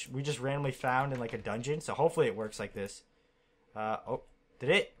 which we just randomly found in like a dungeon, so hopefully it works like this. Oh, did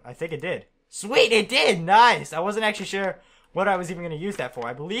it? I think it did. Sweet, it did! Nice! I wasn't actually sure what I was even going to use that for.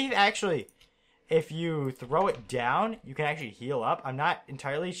 I believe, actually, if you throw it down, you can actually heal up. I'm not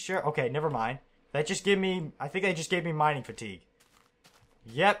entirely sure. Okay, never mind. That just gave me, I think that just gave me mining fatigue.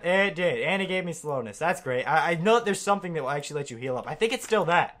 Yep, it did. And it gave me slowness. That's great. I know that there's something that will actually let you heal up. I think it's still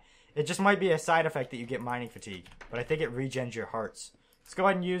that. It just might be a side effect that you get mining fatigue. But I think it regens your hearts. Let's go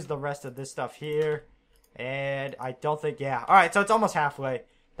ahead and use the rest of this stuff here. And I don't think, yeah. Alright, so it's almost halfway.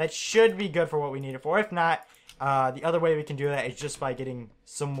 That should be good for what we need it for. If not, the other way we can do that is just by getting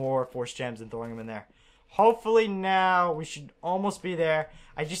some more force gems and throwing them in there. Hopefully now we should almost be there.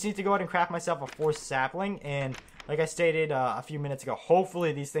 I just need to go ahead and craft myself a force sapling. And like I stated a few minutes ago,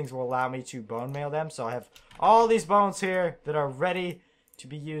 hopefully these things will allow me to bone meal them. So I have all these bones here that are ready to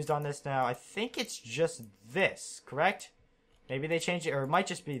be used on this now. I think it's just this, correct? Maybe they changed it, or it might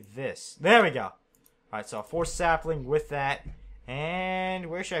just be this. There we go. Alright, so a force sapling with that. And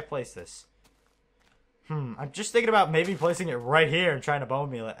where should I place this? I'm just thinking about maybe placing it right here and trying to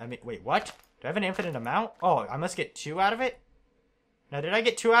bone meal it. I mean, wait, what? Do I have an infinite amount? Oh, I must get 2 out of it? Now, did I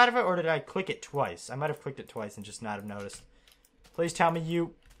get 2 out of it, or did I click it twice? I might have clicked it twice and just not have noticed. Please tell me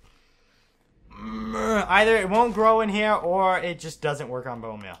you... Either it won't grow in here, or it just doesn't work on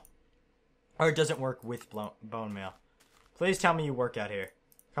bone meal. Or it doesn't work with bone meal. Please tell me you work out here.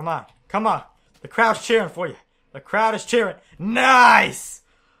 Come on. Come on. The crowd's cheering for you. The crowd is cheering. Nice!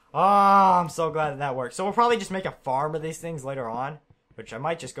 Oh, I'm so glad that worked. So we'll probably just make a farm of these things later on, which I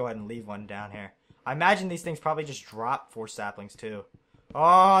might just go ahead and leave one down here. I imagine these things probably just drop 4 saplings too.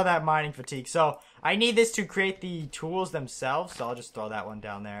 Oh, that mining fatigue. So I need this to create the tools themselves, so I'll just throw that one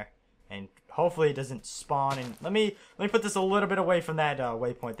down there. And hopefully it doesn't spawn. And let me put this a little bit away from that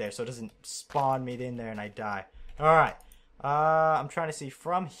waypoint there, so it doesn't spawn me in there and I die. All right. I'm trying to see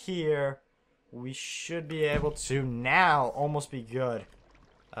from here. We should be able to now almost be good.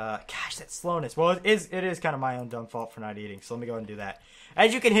 Gosh, that slowness. Well, it is kind of my own dumb fault for not eating. So let me go ahead and do that.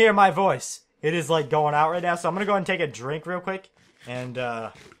 As you can hear my voice, it is like going out right now. So I'm gonna go ahead and take a drink real quick and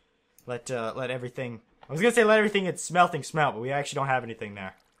let everything. I was gonna say let everything it's smelting smelt, but we actually don't have anything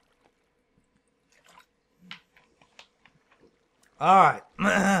there. All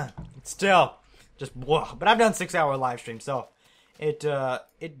right, still just whoa. But I've done 6-hour live stream, so it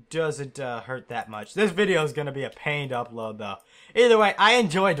doesn't hurt that much. This video is gonna be a pain to upload though. Either way, I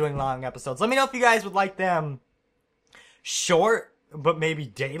enjoy doing long episodes. Let me know if you guys would like them short, but maybe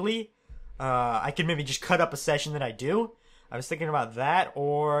daily. I could maybe just cut up a session that I do. I was thinking about that.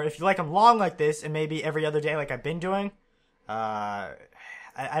 Or if you like them long like this, and maybe every other day like I've been doing. I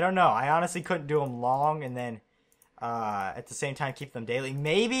don't know. I honestly couldn't do them long and then at the same time keep them daily.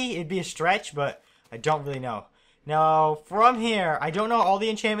 Maybe it'd be a stretch, but I don't really know. Now, from here, I don't know all the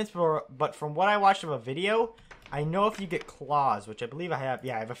enchantments, but from what I watched of a video, I know if you get claws, which I believe I have.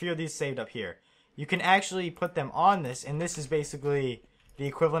 Yeah, I have a few of these saved up here. You can actually put them on this, and this is basically the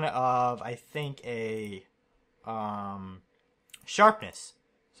equivalent of, I think, a sharpness.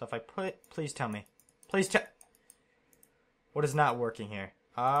 So if I put, please tell me. Please tell. What is not working here?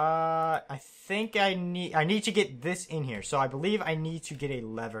 I think I need to get this in here. So I believe I need to get a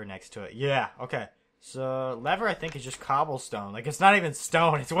lever next to it. Yeah, okay. So lever I think is just cobblestone. Like it's not even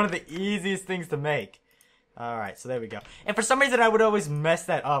stone. It's one of the easiest things to make. Alright, so there we go. And for some reason I would always mess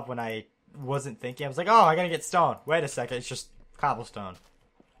that up when I wasn't thinking. I was like, oh, I gotta get stone. Wait a second, it's just cobblestone.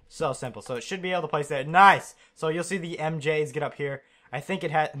 So simple. So it should be able to place that. Nice! So you'll see the MJs get up here. I think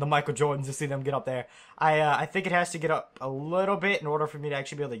it had the Michael Jordans, you'll see them get up there. I think it has to get up a little bit in order for me to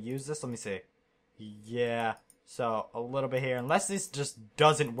actually be able to use this. Let me see. Yeah. So a little bit here. Unless this just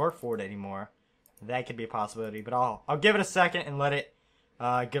doesn't work for it anymore. That could be a possibility. But I'll give it a second and let it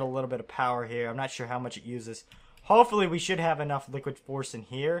get a little bit of power here. I'm not sure how much it uses. Hopefully we should have enough liquid force in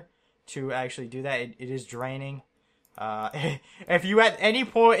here to actually do that. It is draining. If you at any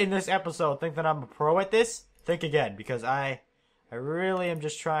point in this episode think that I'm a pro at this, think again, because I really am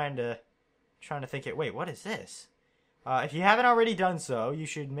just trying to think it. Wait, what is this? If you haven't already done so, you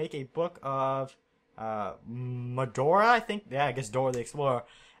should make a book of Medora, I think. Yeah, I guess Dora the Explorer.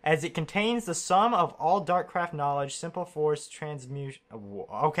 As it contains the sum of all Darkcraft knowledge, simple force transmutation.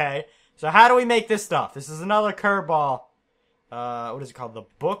 Okay, so how do we make this stuff? This is another curveball. What is it called? The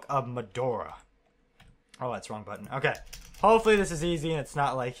Book of Medora. Oh, that's the wrong button. Okay, hopefully this is easy and it's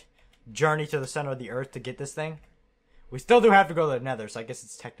not like journey to the center of the earth to get this thing. We still do have to go to the nether, so I guess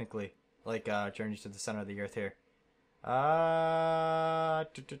it's technically like journey to the center of the earth here. Why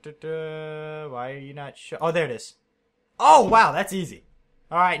are you not sure? Oh, there it is. Oh, wow, that's easy.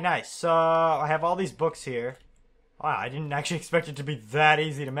 Alright, nice. So, I have all these books here. Wow, I didn't actually expect it to be that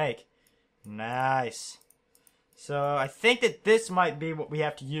easy to make. Nice. So, I think that this might be what we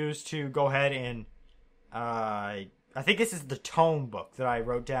have to use to go ahead and... I think this is the tome book that I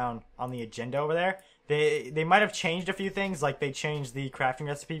wrote down on the agenda over there. They might have changed a few things, like they changed the crafting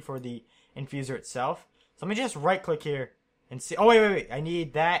recipe for the infuser itself. So, let me just right-click here and see... Oh, wait. I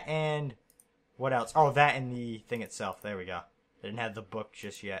need that and... What else? Oh, that and the thing itself. There we go. I didn't have the book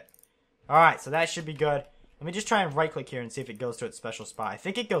just yet. Alright, so that should be good. Let me just try and right-click here and see if it goes to its special spot. I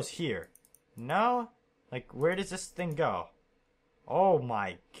think it goes here. No? Like, where does this thing go? Oh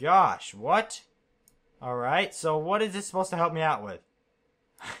my gosh, what? Alright, so what is this supposed to help me out with?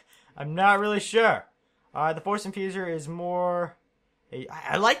 I'm not really sure. The Force Infuser is more...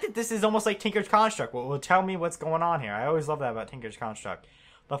 I like that this is almost like Tinker's Construct. Will tell me what's going on here. I always love that about Tinker's Construct.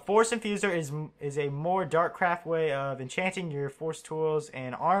 The Force Infuser is a more Darkcraft way of enchanting your Force tools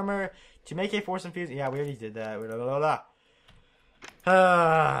and armor to make a Force Infuser. Yeah, we already did that. Blah, blah,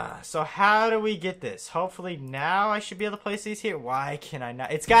 blah. So how do we get this? Hopefully now I should be able to place these here. Why can I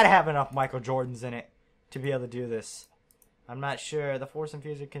not? It's got to have enough Michael Jordans in it to be able to do this. I'm not sure. The Force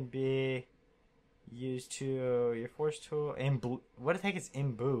Infuser can be used to your Force tool. What the heck is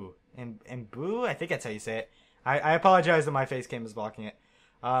imbue? Imbue? I think that's how you say it. I apologize that my face cam is blocking it.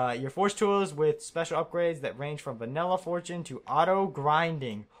 Your force tools with special upgrades that range from vanilla fortune to auto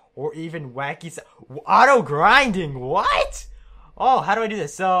grinding or even wacky auto grinding. What? Oh, how do I do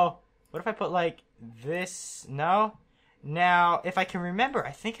this? So, what if I put like this? No, Now, if I can remember,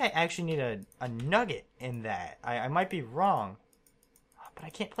 I think I actually need a nugget in that. I might be wrong. But I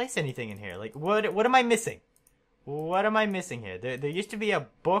can't place anything in here. Like, what am I missing? What am I missing here? There used to be a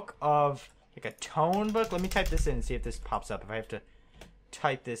book of, like a tone book. Let me type this in and see if this pops up. If I have to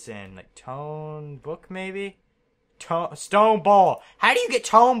type this in. Like, tone book, maybe? Stone ball. How do you get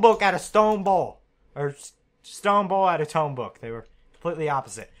tone book out of stone ball? Or stone ball out of tone book? They were completely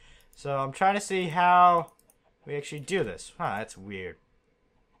opposite. So, I'm trying to see how we actually do this. Huh, that's weird.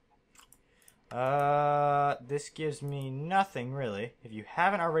 This gives me nothing, really, if you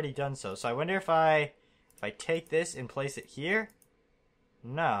haven't already done so. So I wonder if I take this and place it here?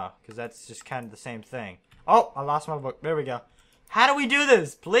 No, because that's just kind of the same thing. Oh, I lost my book. There we go. How do we do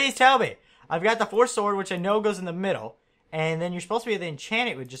this? Please tell me. I've got the Force Sword, which I know goes in the middle, and then you're supposed to be able to enchant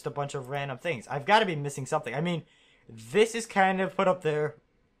it with just a bunch of random things. I've got to be missing something. I mean, this is kind of put up there.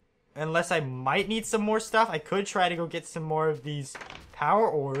 Unless I might need some more stuff, I could try to go get some more of these power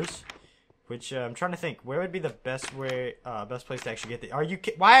ores. Which, I'm trying to think, where would be the best way, best place to actually get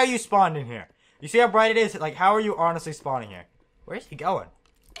the, why are you spawned in here? You see how bright it is? Like, how are you honestly spawning here? Where's he going?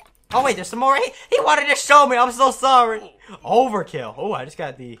 Oh, wait, there's some more, he wanted to show me, I'm so sorry. Overkill. Oh, I just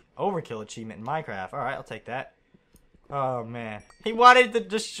got the overkill achievement in Minecraft. Alright, I'll take that. Oh, man. He wanted to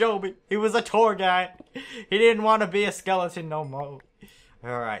just show me. He was a tour guide. He didn't want to be a skeleton no more.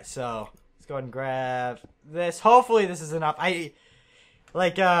 Alright, so, let's go ahead and grab this. Hopefully this is enough.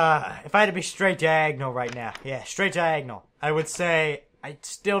 Like, if I had to be straight diagonal right now. Yeah, straight diagonal. I would say, I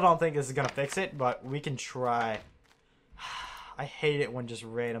still don't think this is gonna fix it, but we can try. I hate it when just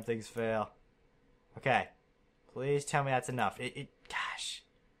random things fail. Okay. Please tell me that's enough. Gosh.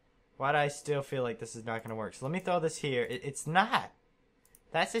 Why do I still feel like this is not gonna work? So let me throw this here. It's not.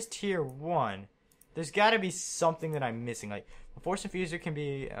 That's just tier 1. There's gotta be something that I'm missing. Like, the Force Infuser can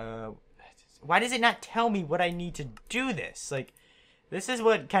be, why does it not tell me what I need to do this? Like, this is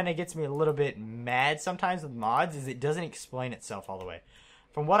what kind of gets me a little bit mad sometimes with mods, is it doesn't explain itself all the way.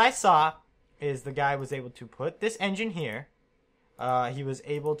 From what I saw, is the guy was able to put this engine here. He was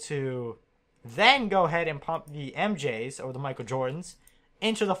able to then go ahead and pump the MJs, or the Michael Jordans,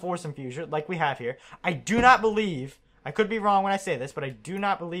 into the Force Infuser, like we have here. I do not believe, I could be wrong when I say this, but I do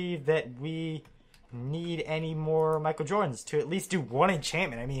not believe that we need any more Michael Jordans to at least do one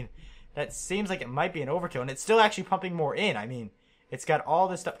enchantment. I mean, that seems like it might be an overkill, and it's still actually pumping more in. I mean, it's got all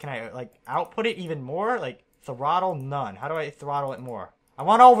this stuff. Can I, like, output it even more? Like, throttle? None. How do I throttle it more? I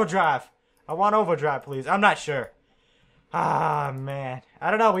want overdrive. I want overdrive, please. I'm not sure. Ah, man. I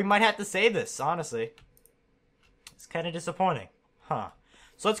don't know. We might have to save this, honestly. It's kind of disappointing. Huh.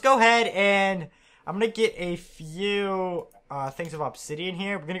 So let's go ahead and I'm going to get a few things of obsidian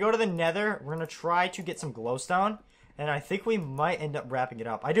here. We're going to go to the nether. We're going to try to get some glowstone. And I think we might end up wrapping it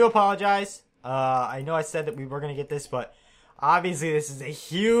up. I do apologize. I know I said that we were going to get this, but obviously, this is a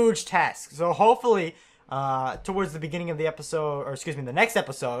huge task. So hopefully, towards the beginning of the episode, or excuse me, the next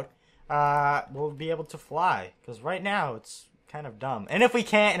episode, we'll be able to fly. Because right now, it's kind of dumb. And if we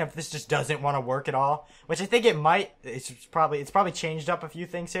can't, and if this just doesn't want to work at all, which I think it might, it's probably changed up a few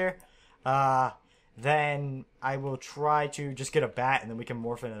things here, then I will try to just get a bat, and then we can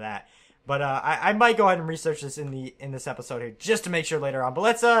morph into that. But I might go ahead and research this in this episode here, just to make sure later on. But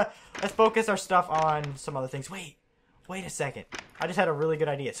let's focus our stuff on some other things. Wait a second. I just had a really good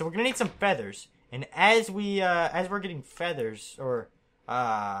idea. So we're gonna need some feathers, and as we're getting feathers, or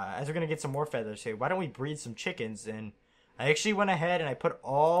as we're gonna get some more feathers here, why don't we breed some chickens? And I actually went ahead and I put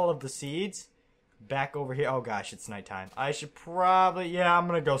all of the seeds back over here. Oh gosh, it's nighttime. I should probably, yeah, I'm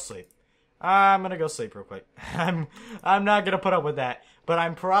gonna go sleep. I'm gonna go sleep real quick. I'm not gonna put up with that, but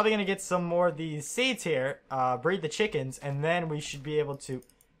I'm probably gonna get some more of these seeds here, breed the chickens, and then we should be able to.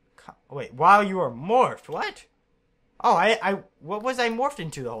 Wait, while you are morphed, what? Oh, what was I morphed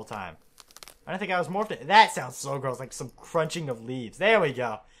into the whole time? I don't think I was morphed in. That sounds so gross, like some crunching of leaves. There we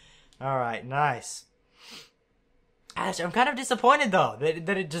go. Alright, nice. Gosh, I'm kind of disappointed, though,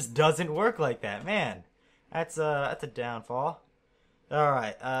 that it just doesn't work like that. Man, that's a downfall.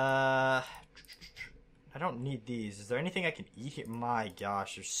 Alright, I don't need these. Is there anything I can eat here? My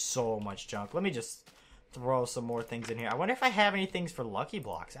gosh, there's so much junk. Let me just throw some more things in here. I wonder if I have any things for lucky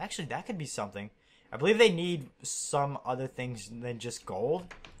blocks. Actually, that could be something. I believe they need some other things than just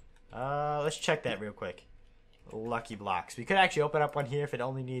gold. Let's check that real quick. Lucky blocks. We could actually open up one here if it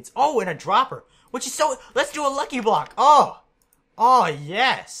only needs... Oh, and a dropper! Which is so... Let's do a lucky block! Oh! Oh,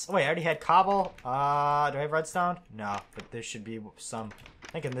 yes! Oh, wait, I already had cobble. Do I have redstone? No, but there should be some...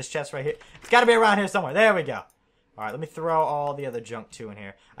 I think in this chest right here. It's gotta be around here somewhere. There we go. Alright, let me throw all the other junk too in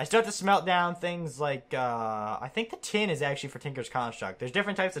here. I still have to smelt down things like, I think the tin is actually for Tinker's Construct. There's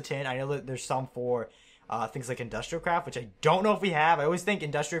different types of tin. I know that there's some for things like industrial craft, which I don't know if we have. I always think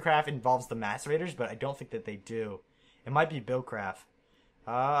industrial craft involves the macerators, but I don't think that they do. It might be buildcraft.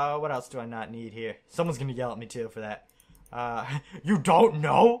 What else do I not need here? Someone's gonna yell at me too for that. You don't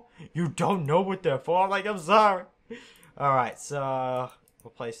know? You don't know what they're for? Like, I'm sorry. Alright, so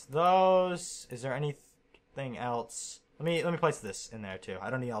we'll place those. Is there anything else? Let me place this in there too. I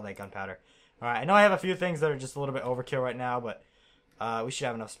don't need all that gunpowder. Alright, I know I have a few things that are just a little bit overkill right now, but we should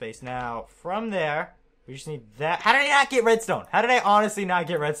have enough space now. From there, we just need that. How did I not get redstone? How did I honestly not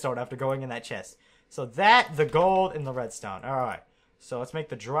get redstone after going in that chest? So that, the gold, and the redstone. Alright. So let's make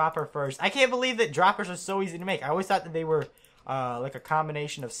the dropper first. I can't believe that droppers are so easy to make. I always thought that they were like a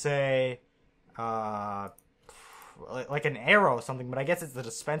combination of, say, like an arrow or something, but I guess it's the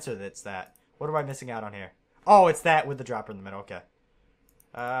dispenser that's that. What am I missing out on here? Oh, it's that with the dropper in the middle. Okay.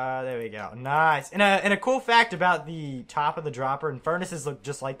 There we go. Nice. And a cool fact about the top of the dropper, and furnaces look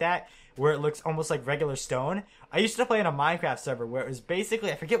just like that, where it looks almost like regular stone. I used to play in a Minecraft server where it was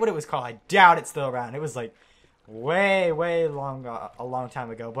basically, I forget what it was called. I doubt it's still around. It was like way long a long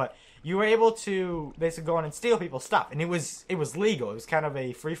time ago, but you were able to basically go in and steal people's stuff, and it was legal. It was kind of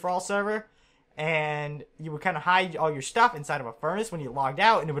a free-for-all server, and you would kind of hide all your stuff inside of a furnace when you logged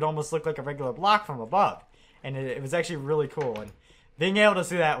out, and it would almost look like a regular block from above, and it was actually really cool. And being able to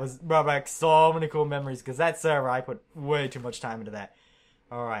see that was brought back so many cool memories, because that server, I put way too much time into that.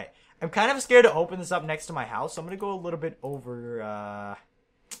 Alright, I'm kind of scared to open this up next to my house, so I'm going to go a little bit over,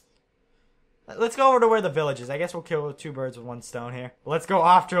 let's go over to where the village is. I guess we'll kill two birds with one stone here. Let's go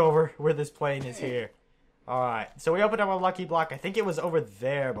off to over where this plane is here. Alright, so we opened up a lucky block. I think it was over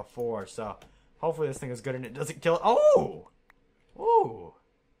there before, so hopefully this thing is good and it doesn't kill it. Oh! Ooh.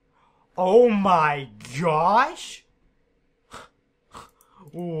 Oh my gosh!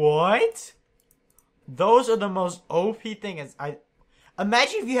 What? Those are the most OP things.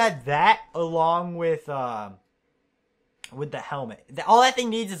 Imagine if you had that along with the helmet. All that thing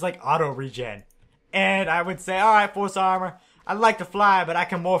needs is like auto regen. And I would say, alright, force armor, I'd like to fly, but I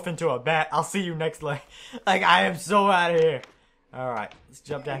can morph into a bat. I'll see you next like I am so out of here. Alright, let's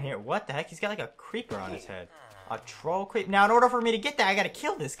jump down here. What the heck? He's got like a creeper on his head. A troll creep. Now, in order for me to get that, I gotta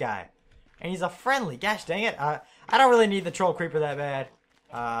kill this guy. And he's a friendly. Gosh dang it. I don't really need the troll creeper that bad.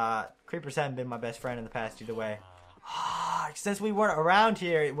 Creepers haven't been my best friend in the past either way. Since we weren't around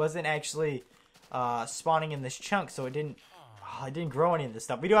here, it wasn't actually spawning in this chunk, so it didn't grow any of this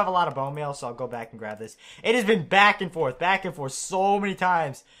stuff. We do have a lot of bone meal, so I'll go back and grab this. It has been back and forth so many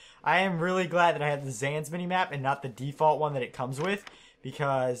times. I am really glad that I have the Zan's minimap and not the default one that it comes with,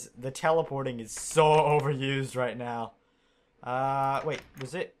 because the teleporting is so overused right now. Wait,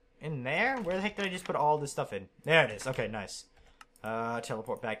 was it in there? Where the heck did I just put all this stuff in? There it is. Okay, nice.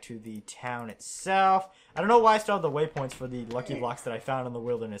 Teleport back to the town itself. I don't know why I still have the waypoints for the lucky blocks that I found in the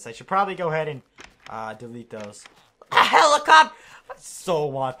wilderness. I should probably go ahead and delete those. A helicopter! I so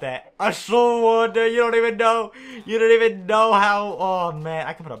want that. I so want that. You don't even know. You don't even know how. Oh man,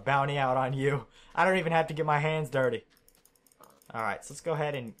 I can put a bounty out on you. I don't even have to get my hands dirty. Alright, so let's go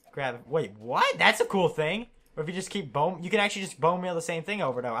ahead and grab it. Wait, what? That's a cool thing. Or if you just keep bone, you can actually just bone meal the same thing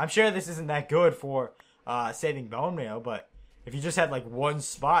over and over. I'm sure this isn't that good for saving bone meal, but if you just had like one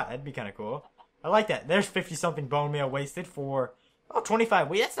spot, that'd be kind of cool. I like that. There's 50 something bone meal wasted for 25.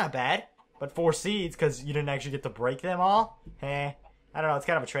 Wait, that's not bad. But 4 seeds, because you didn't actually get to break them all. I don't know. It's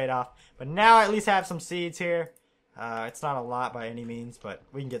kind of a trade-off. But now I at least have some seeds here. It's not a lot by any means, but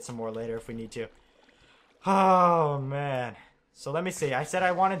we can get some more later if we need to. Oh, man. So let me see. I said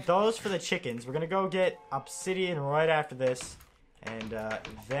I wanted those for the chickens. We're going to go get obsidian right after this. And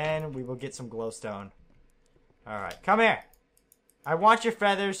then we will get some glowstone. Alright, come here. I want your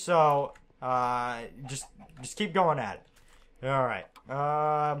feathers, so just keep going at it. Alright.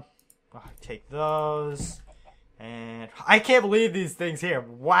 Take those. And I can't believe these things here.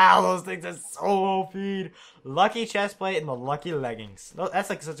 Wow, those things are so OP. Lucky chestplate and the lucky leggings. That's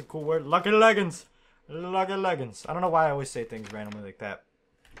like such a cool word. Lucky leggings. Lucky leggings. I don't know why I always say things randomly like that.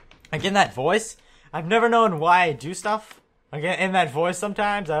 Again, that voice. I've never known why I do stuff. Again, in that voice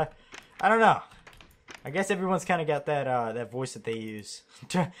sometimes. I don't know. I guess everyone's kind of got that that voice that they use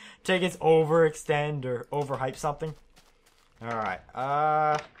to I guess overextend or overhype something. All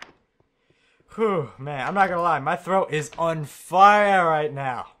right. Whew, man, I'm not gonna lie, my throat is on fire right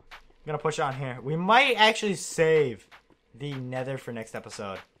now. I'm gonna push on here. We might actually save the nether for next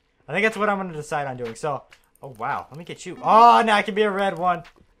episode. I think that's what I'm gonna decide on doing. So, oh wow, let me get you. Oh, now I can be a red one.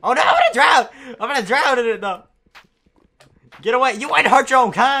 Oh no, I'm gonna drown! I'm gonna drown in it though. Get away! You wouldn't hurt your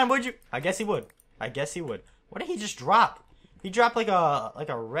own kind, would you? I guess he would. I guess he would. What did he just drop? He dropped like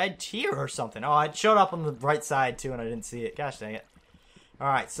a red tear or something. Oh, it showed up on the right side too, and I didn't see it. Gosh dang it.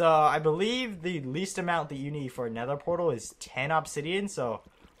 Alright, so I believe the least amount that you need for a nether portal is 10 obsidian, so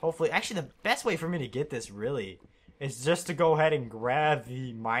hopefully... Actually, the best way for me to get this, really, is just to go ahead and grab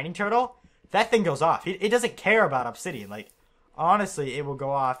the mining turtle. That thing goes off. It doesn't care about obsidian. Like, honestly, it will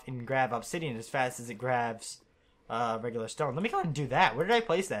go off and grab obsidian as fast as it grabs regular stone. Let me go ahead and do that. Where did I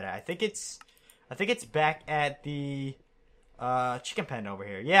place that at? I think it's back at the chicken pen over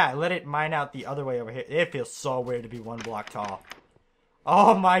here. Yeah, I let it mine out the other way over here. It feels so weird to be 1 block tall.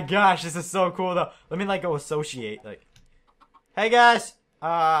 Oh my gosh, this is so cool though. Let me like go associate. Like, hey guys,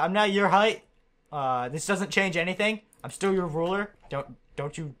 I'm not your height. This doesn't change anything. I'm still your ruler.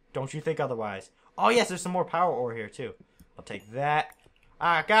 Don't you think otherwise? Oh yes, there's some more power ore here too. I'll take that.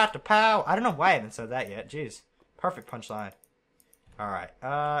 I got the power. I don't know why I haven't said that yet. Jeez, perfect punchline. All right.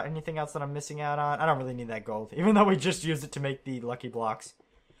 Anything else that I'm missing out on? I don't really need that gold, even though we just used it to make the lucky blocks.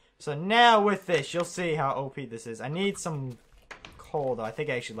 So now with this, you'll see how OP this is. I need some coal though. I think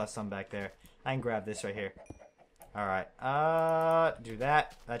I actually left some back there. I can grab this right here. Alright, do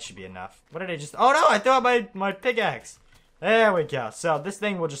that. That should be enough. What did I just... Oh no, I threw out my pickaxe. There we go. So this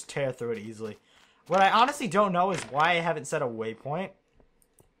thing will just tear through it easily. What I honestly don't know is why I haven't set a waypoint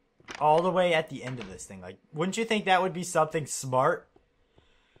all the way at the end of this thing. Like, wouldn't you think that would be something smart?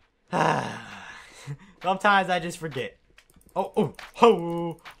 Sometimes I just forget. Oh,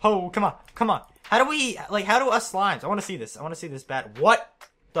 come on. How do us slimes? I want to see this. I want to see this bat. What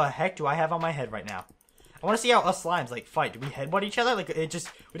the heck do I have on my head right now? I want to see how us slimes, like, fight. Do we headbutt each other? Like, we just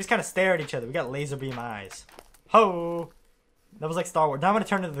kind of stare at each other. We got laser beam eyes. Ho! That was like Star Wars. Now I'm going to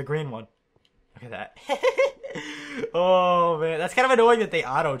turn into the green one. Look at that. Oh, man. That's kind of annoying that they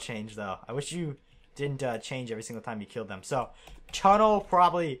auto-change, though. I wish you didn't change every single time you killed them. So, tunnel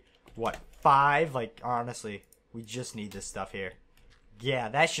probably, what, 5? Like, honestly, we just need this stuff here. Yeah,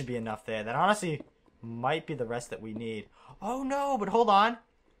 that should be enough there. That honestly might be the rest that we need. Oh, no, but hold on.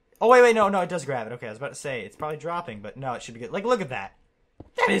 Oh, wait, no, it does grab it. Okay, I was about to say, it's probably dropping, but no, it should be good. Like, look at that.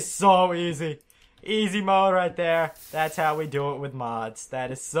 That is so easy. Easy mode right there. That's how we do it with mods.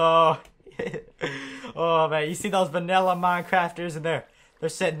 That is so... Oh, man, you see those vanilla Minecrafters, and they're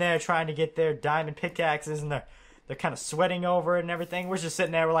sitting there trying to get their diamond pickaxes, and they're kind of sweating over it and everything. We're just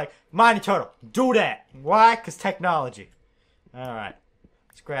sitting there, we're like, mining turtle, do that. Why? Because technology. Alright.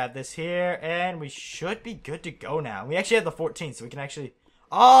 Let's grab this here, and we should be good to go now. We actually have the 14, so we can actually...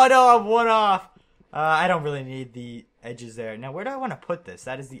 Oh, no, I'm 1 off. I don't really need the edges there. Now, where do I want to put this?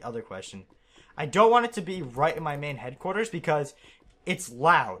 That is the other question. I don't want it to be right in my main headquarters because it's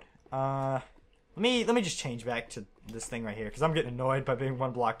loud. Let me just change back to this thing right here because I'm getting annoyed by being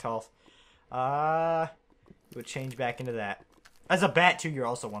 1 block tall. We'll change back into that. As a bat, too, you're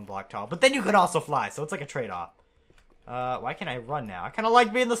also 1 block tall. But then you could also fly, so it's like a trade-off. Why can't I run now? I kind of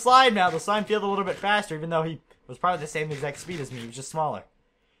like being the slime now. The slime feels a little bit faster, even though he was probably the same exact speed as me. He was just smaller.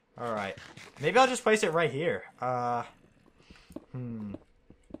 Alright. Maybe I'll just place it right here. I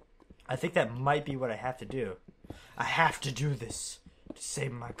think that might be what I have to do. I have to do this to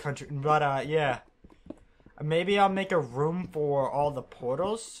save my country. But, yeah. Maybe I'll make a room for all the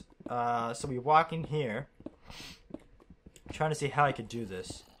portals. So we walk in here. I'm trying to see how I could do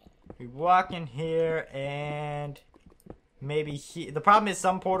this. We walk in here and maybe here. The problem is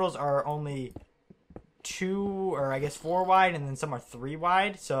some portals are only 2 or I guess 4 wide, and then some are 3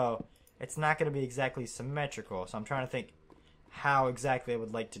 wide, so it's not going to be exactly symmetrical. So I'm trying to think how exactly I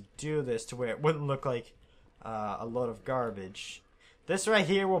would like to do this to where it wouldn't look like a load of garbage. This right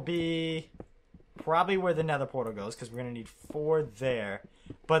here will be probably where the nether portal goes, because we're going to need 4 there.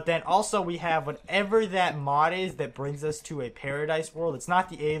 But then also we have whatever that mod is that brings us to a paradise world. It's not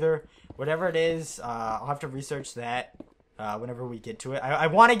the Aether. Whatever it is, I'll have to research that whenever we get to it. I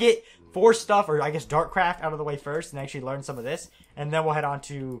want to get 4 stuff, or I guess Darkcraft, out of the way first and actually learn some of this. And then we'll head on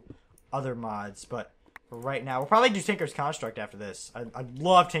to other mods. But for right now, we'll probably do Tinker's Construct after this. I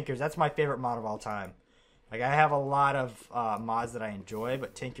love Tinker's. That's my favorite mod of all time. Like, I have a lot of mods that I enjoy,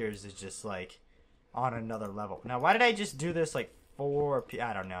 but Tinker's is just, like, on another level. Now, why did I just do this, like, 4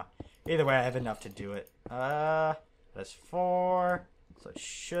 I don't know. Either way, I have enough to do it. That's 4. So it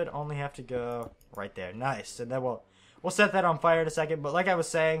should only have to go right there. Nice. And then we'll set that on fire in a second. But like I was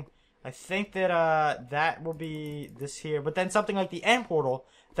saying, I think that that will be this here. But then something like the end portal,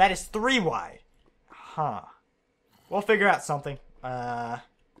 that is 3 wide. Huh. We'll figure out something.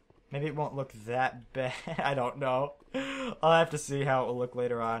 Maybe it won't look that bad. I don't know. I'll have to see how it will look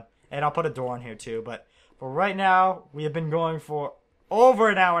later on. And I'll put a door on here too. But for right now, we have been going for over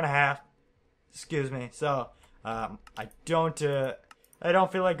an hour and a half. Excuse me. So, I don't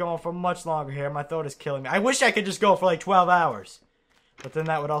feel like going for much longer here. My throat is killing me. I wish I could just go for like 12 hours. But then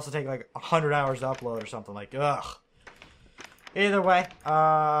that would also take like 100 hours to upload or something. Like, ugh. Either way,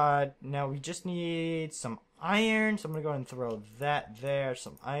 now we just need some iron, so I'm gonna go ahead and throw that there,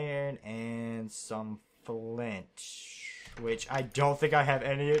 some iron, and some flint, which I don't think I have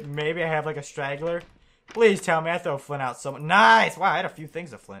any. Maybe I have like a straggler. Please tell me I throw flint out so much. Nice! Wow, I had a few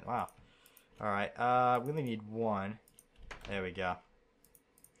things of flint. Wow. Alright, we only need one. There we go.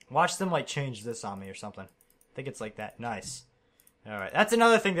 Watch them like change this on me or something. I think it's like that. Nice. Alright, that's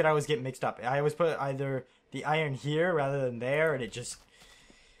another thing that I always get mixed up. I always put either the iron here rather than there, and it just...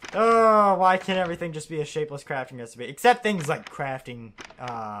 Oh, why can't everything just be a shapeless crafting recipe? Except things like crafting,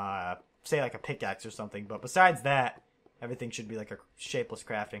 say like a pickaxe or something. But besides that, everything should be like a shapeless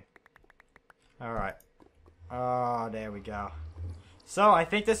crafting. Alright. Oh, there we go. So, I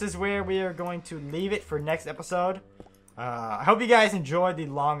think this is where we are going to leave it for next episode. I hope you guys enjoyed the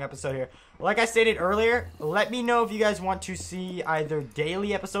long episode here. Like I stated earlier, let me know if you guys want to see either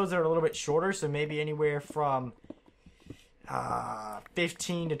daily episodes that are a little bit shorter, so maybe anywhere from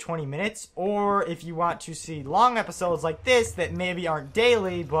 15 to 20 minutes, or if you want to see long episodes like this that maybe aren't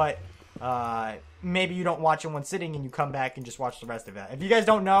daily, but maybe you don't watch in one sitting and you come back and just watch the rest of it. If you guys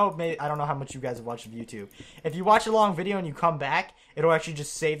don't know, maybe, I don't know how much you guys have watched of YouTube. If you watch a long video and you come back, it'll actually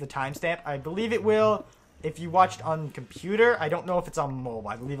just save the timestamp. I believe it will if you watched on computer. I don't know if it's on mobile.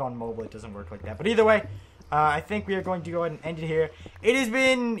 I believe on mobile it doesn't work like that. But either way, I think we are going to go ahead and end it here. It has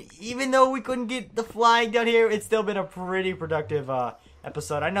been, even though we couldn't get the flying done here, it's still been a pretty productive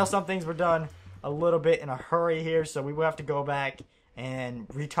episode. I know some things were done a little bit in a hurry here, so we will have to go back and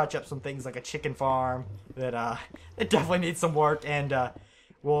retouch up some things like a chicken farm that it definitely needs some work, and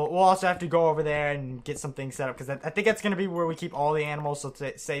we'll also have to go over there and get some things set up, because I think that's going to be where we keep all the animals, so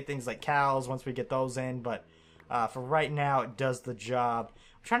say things like cows once we get those in, but for right now it does the job.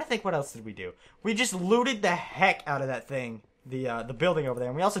 I'm trying to think, what else did we do? We just looted the heck out of that thing, the building over there,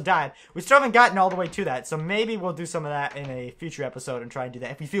 and we also died. We still haven't gotten all the way to that, so maybe we'll do some of that in a future episode and try and do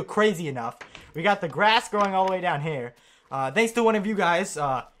that if we feel crazy enough. We got the grass growing all the way down here. Thanks to one of you guys,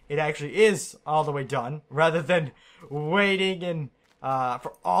 it actually is all the way done, rather than waiting and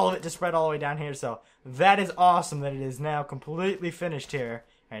for all of it to spread all the way down here. So that is awesome that it is now completely finished here.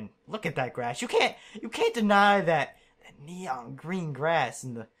 And look at that grass. You can't deny that neon green grass,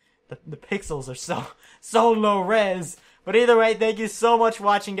 and the pixels are so low res. But either way, thank you so much for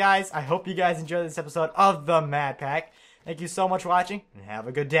watching, guys. I hope you guys enjoyed this episode of the Mad Pack. Thank you so much for watching, and have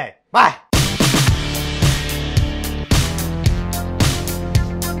a good day. Bye!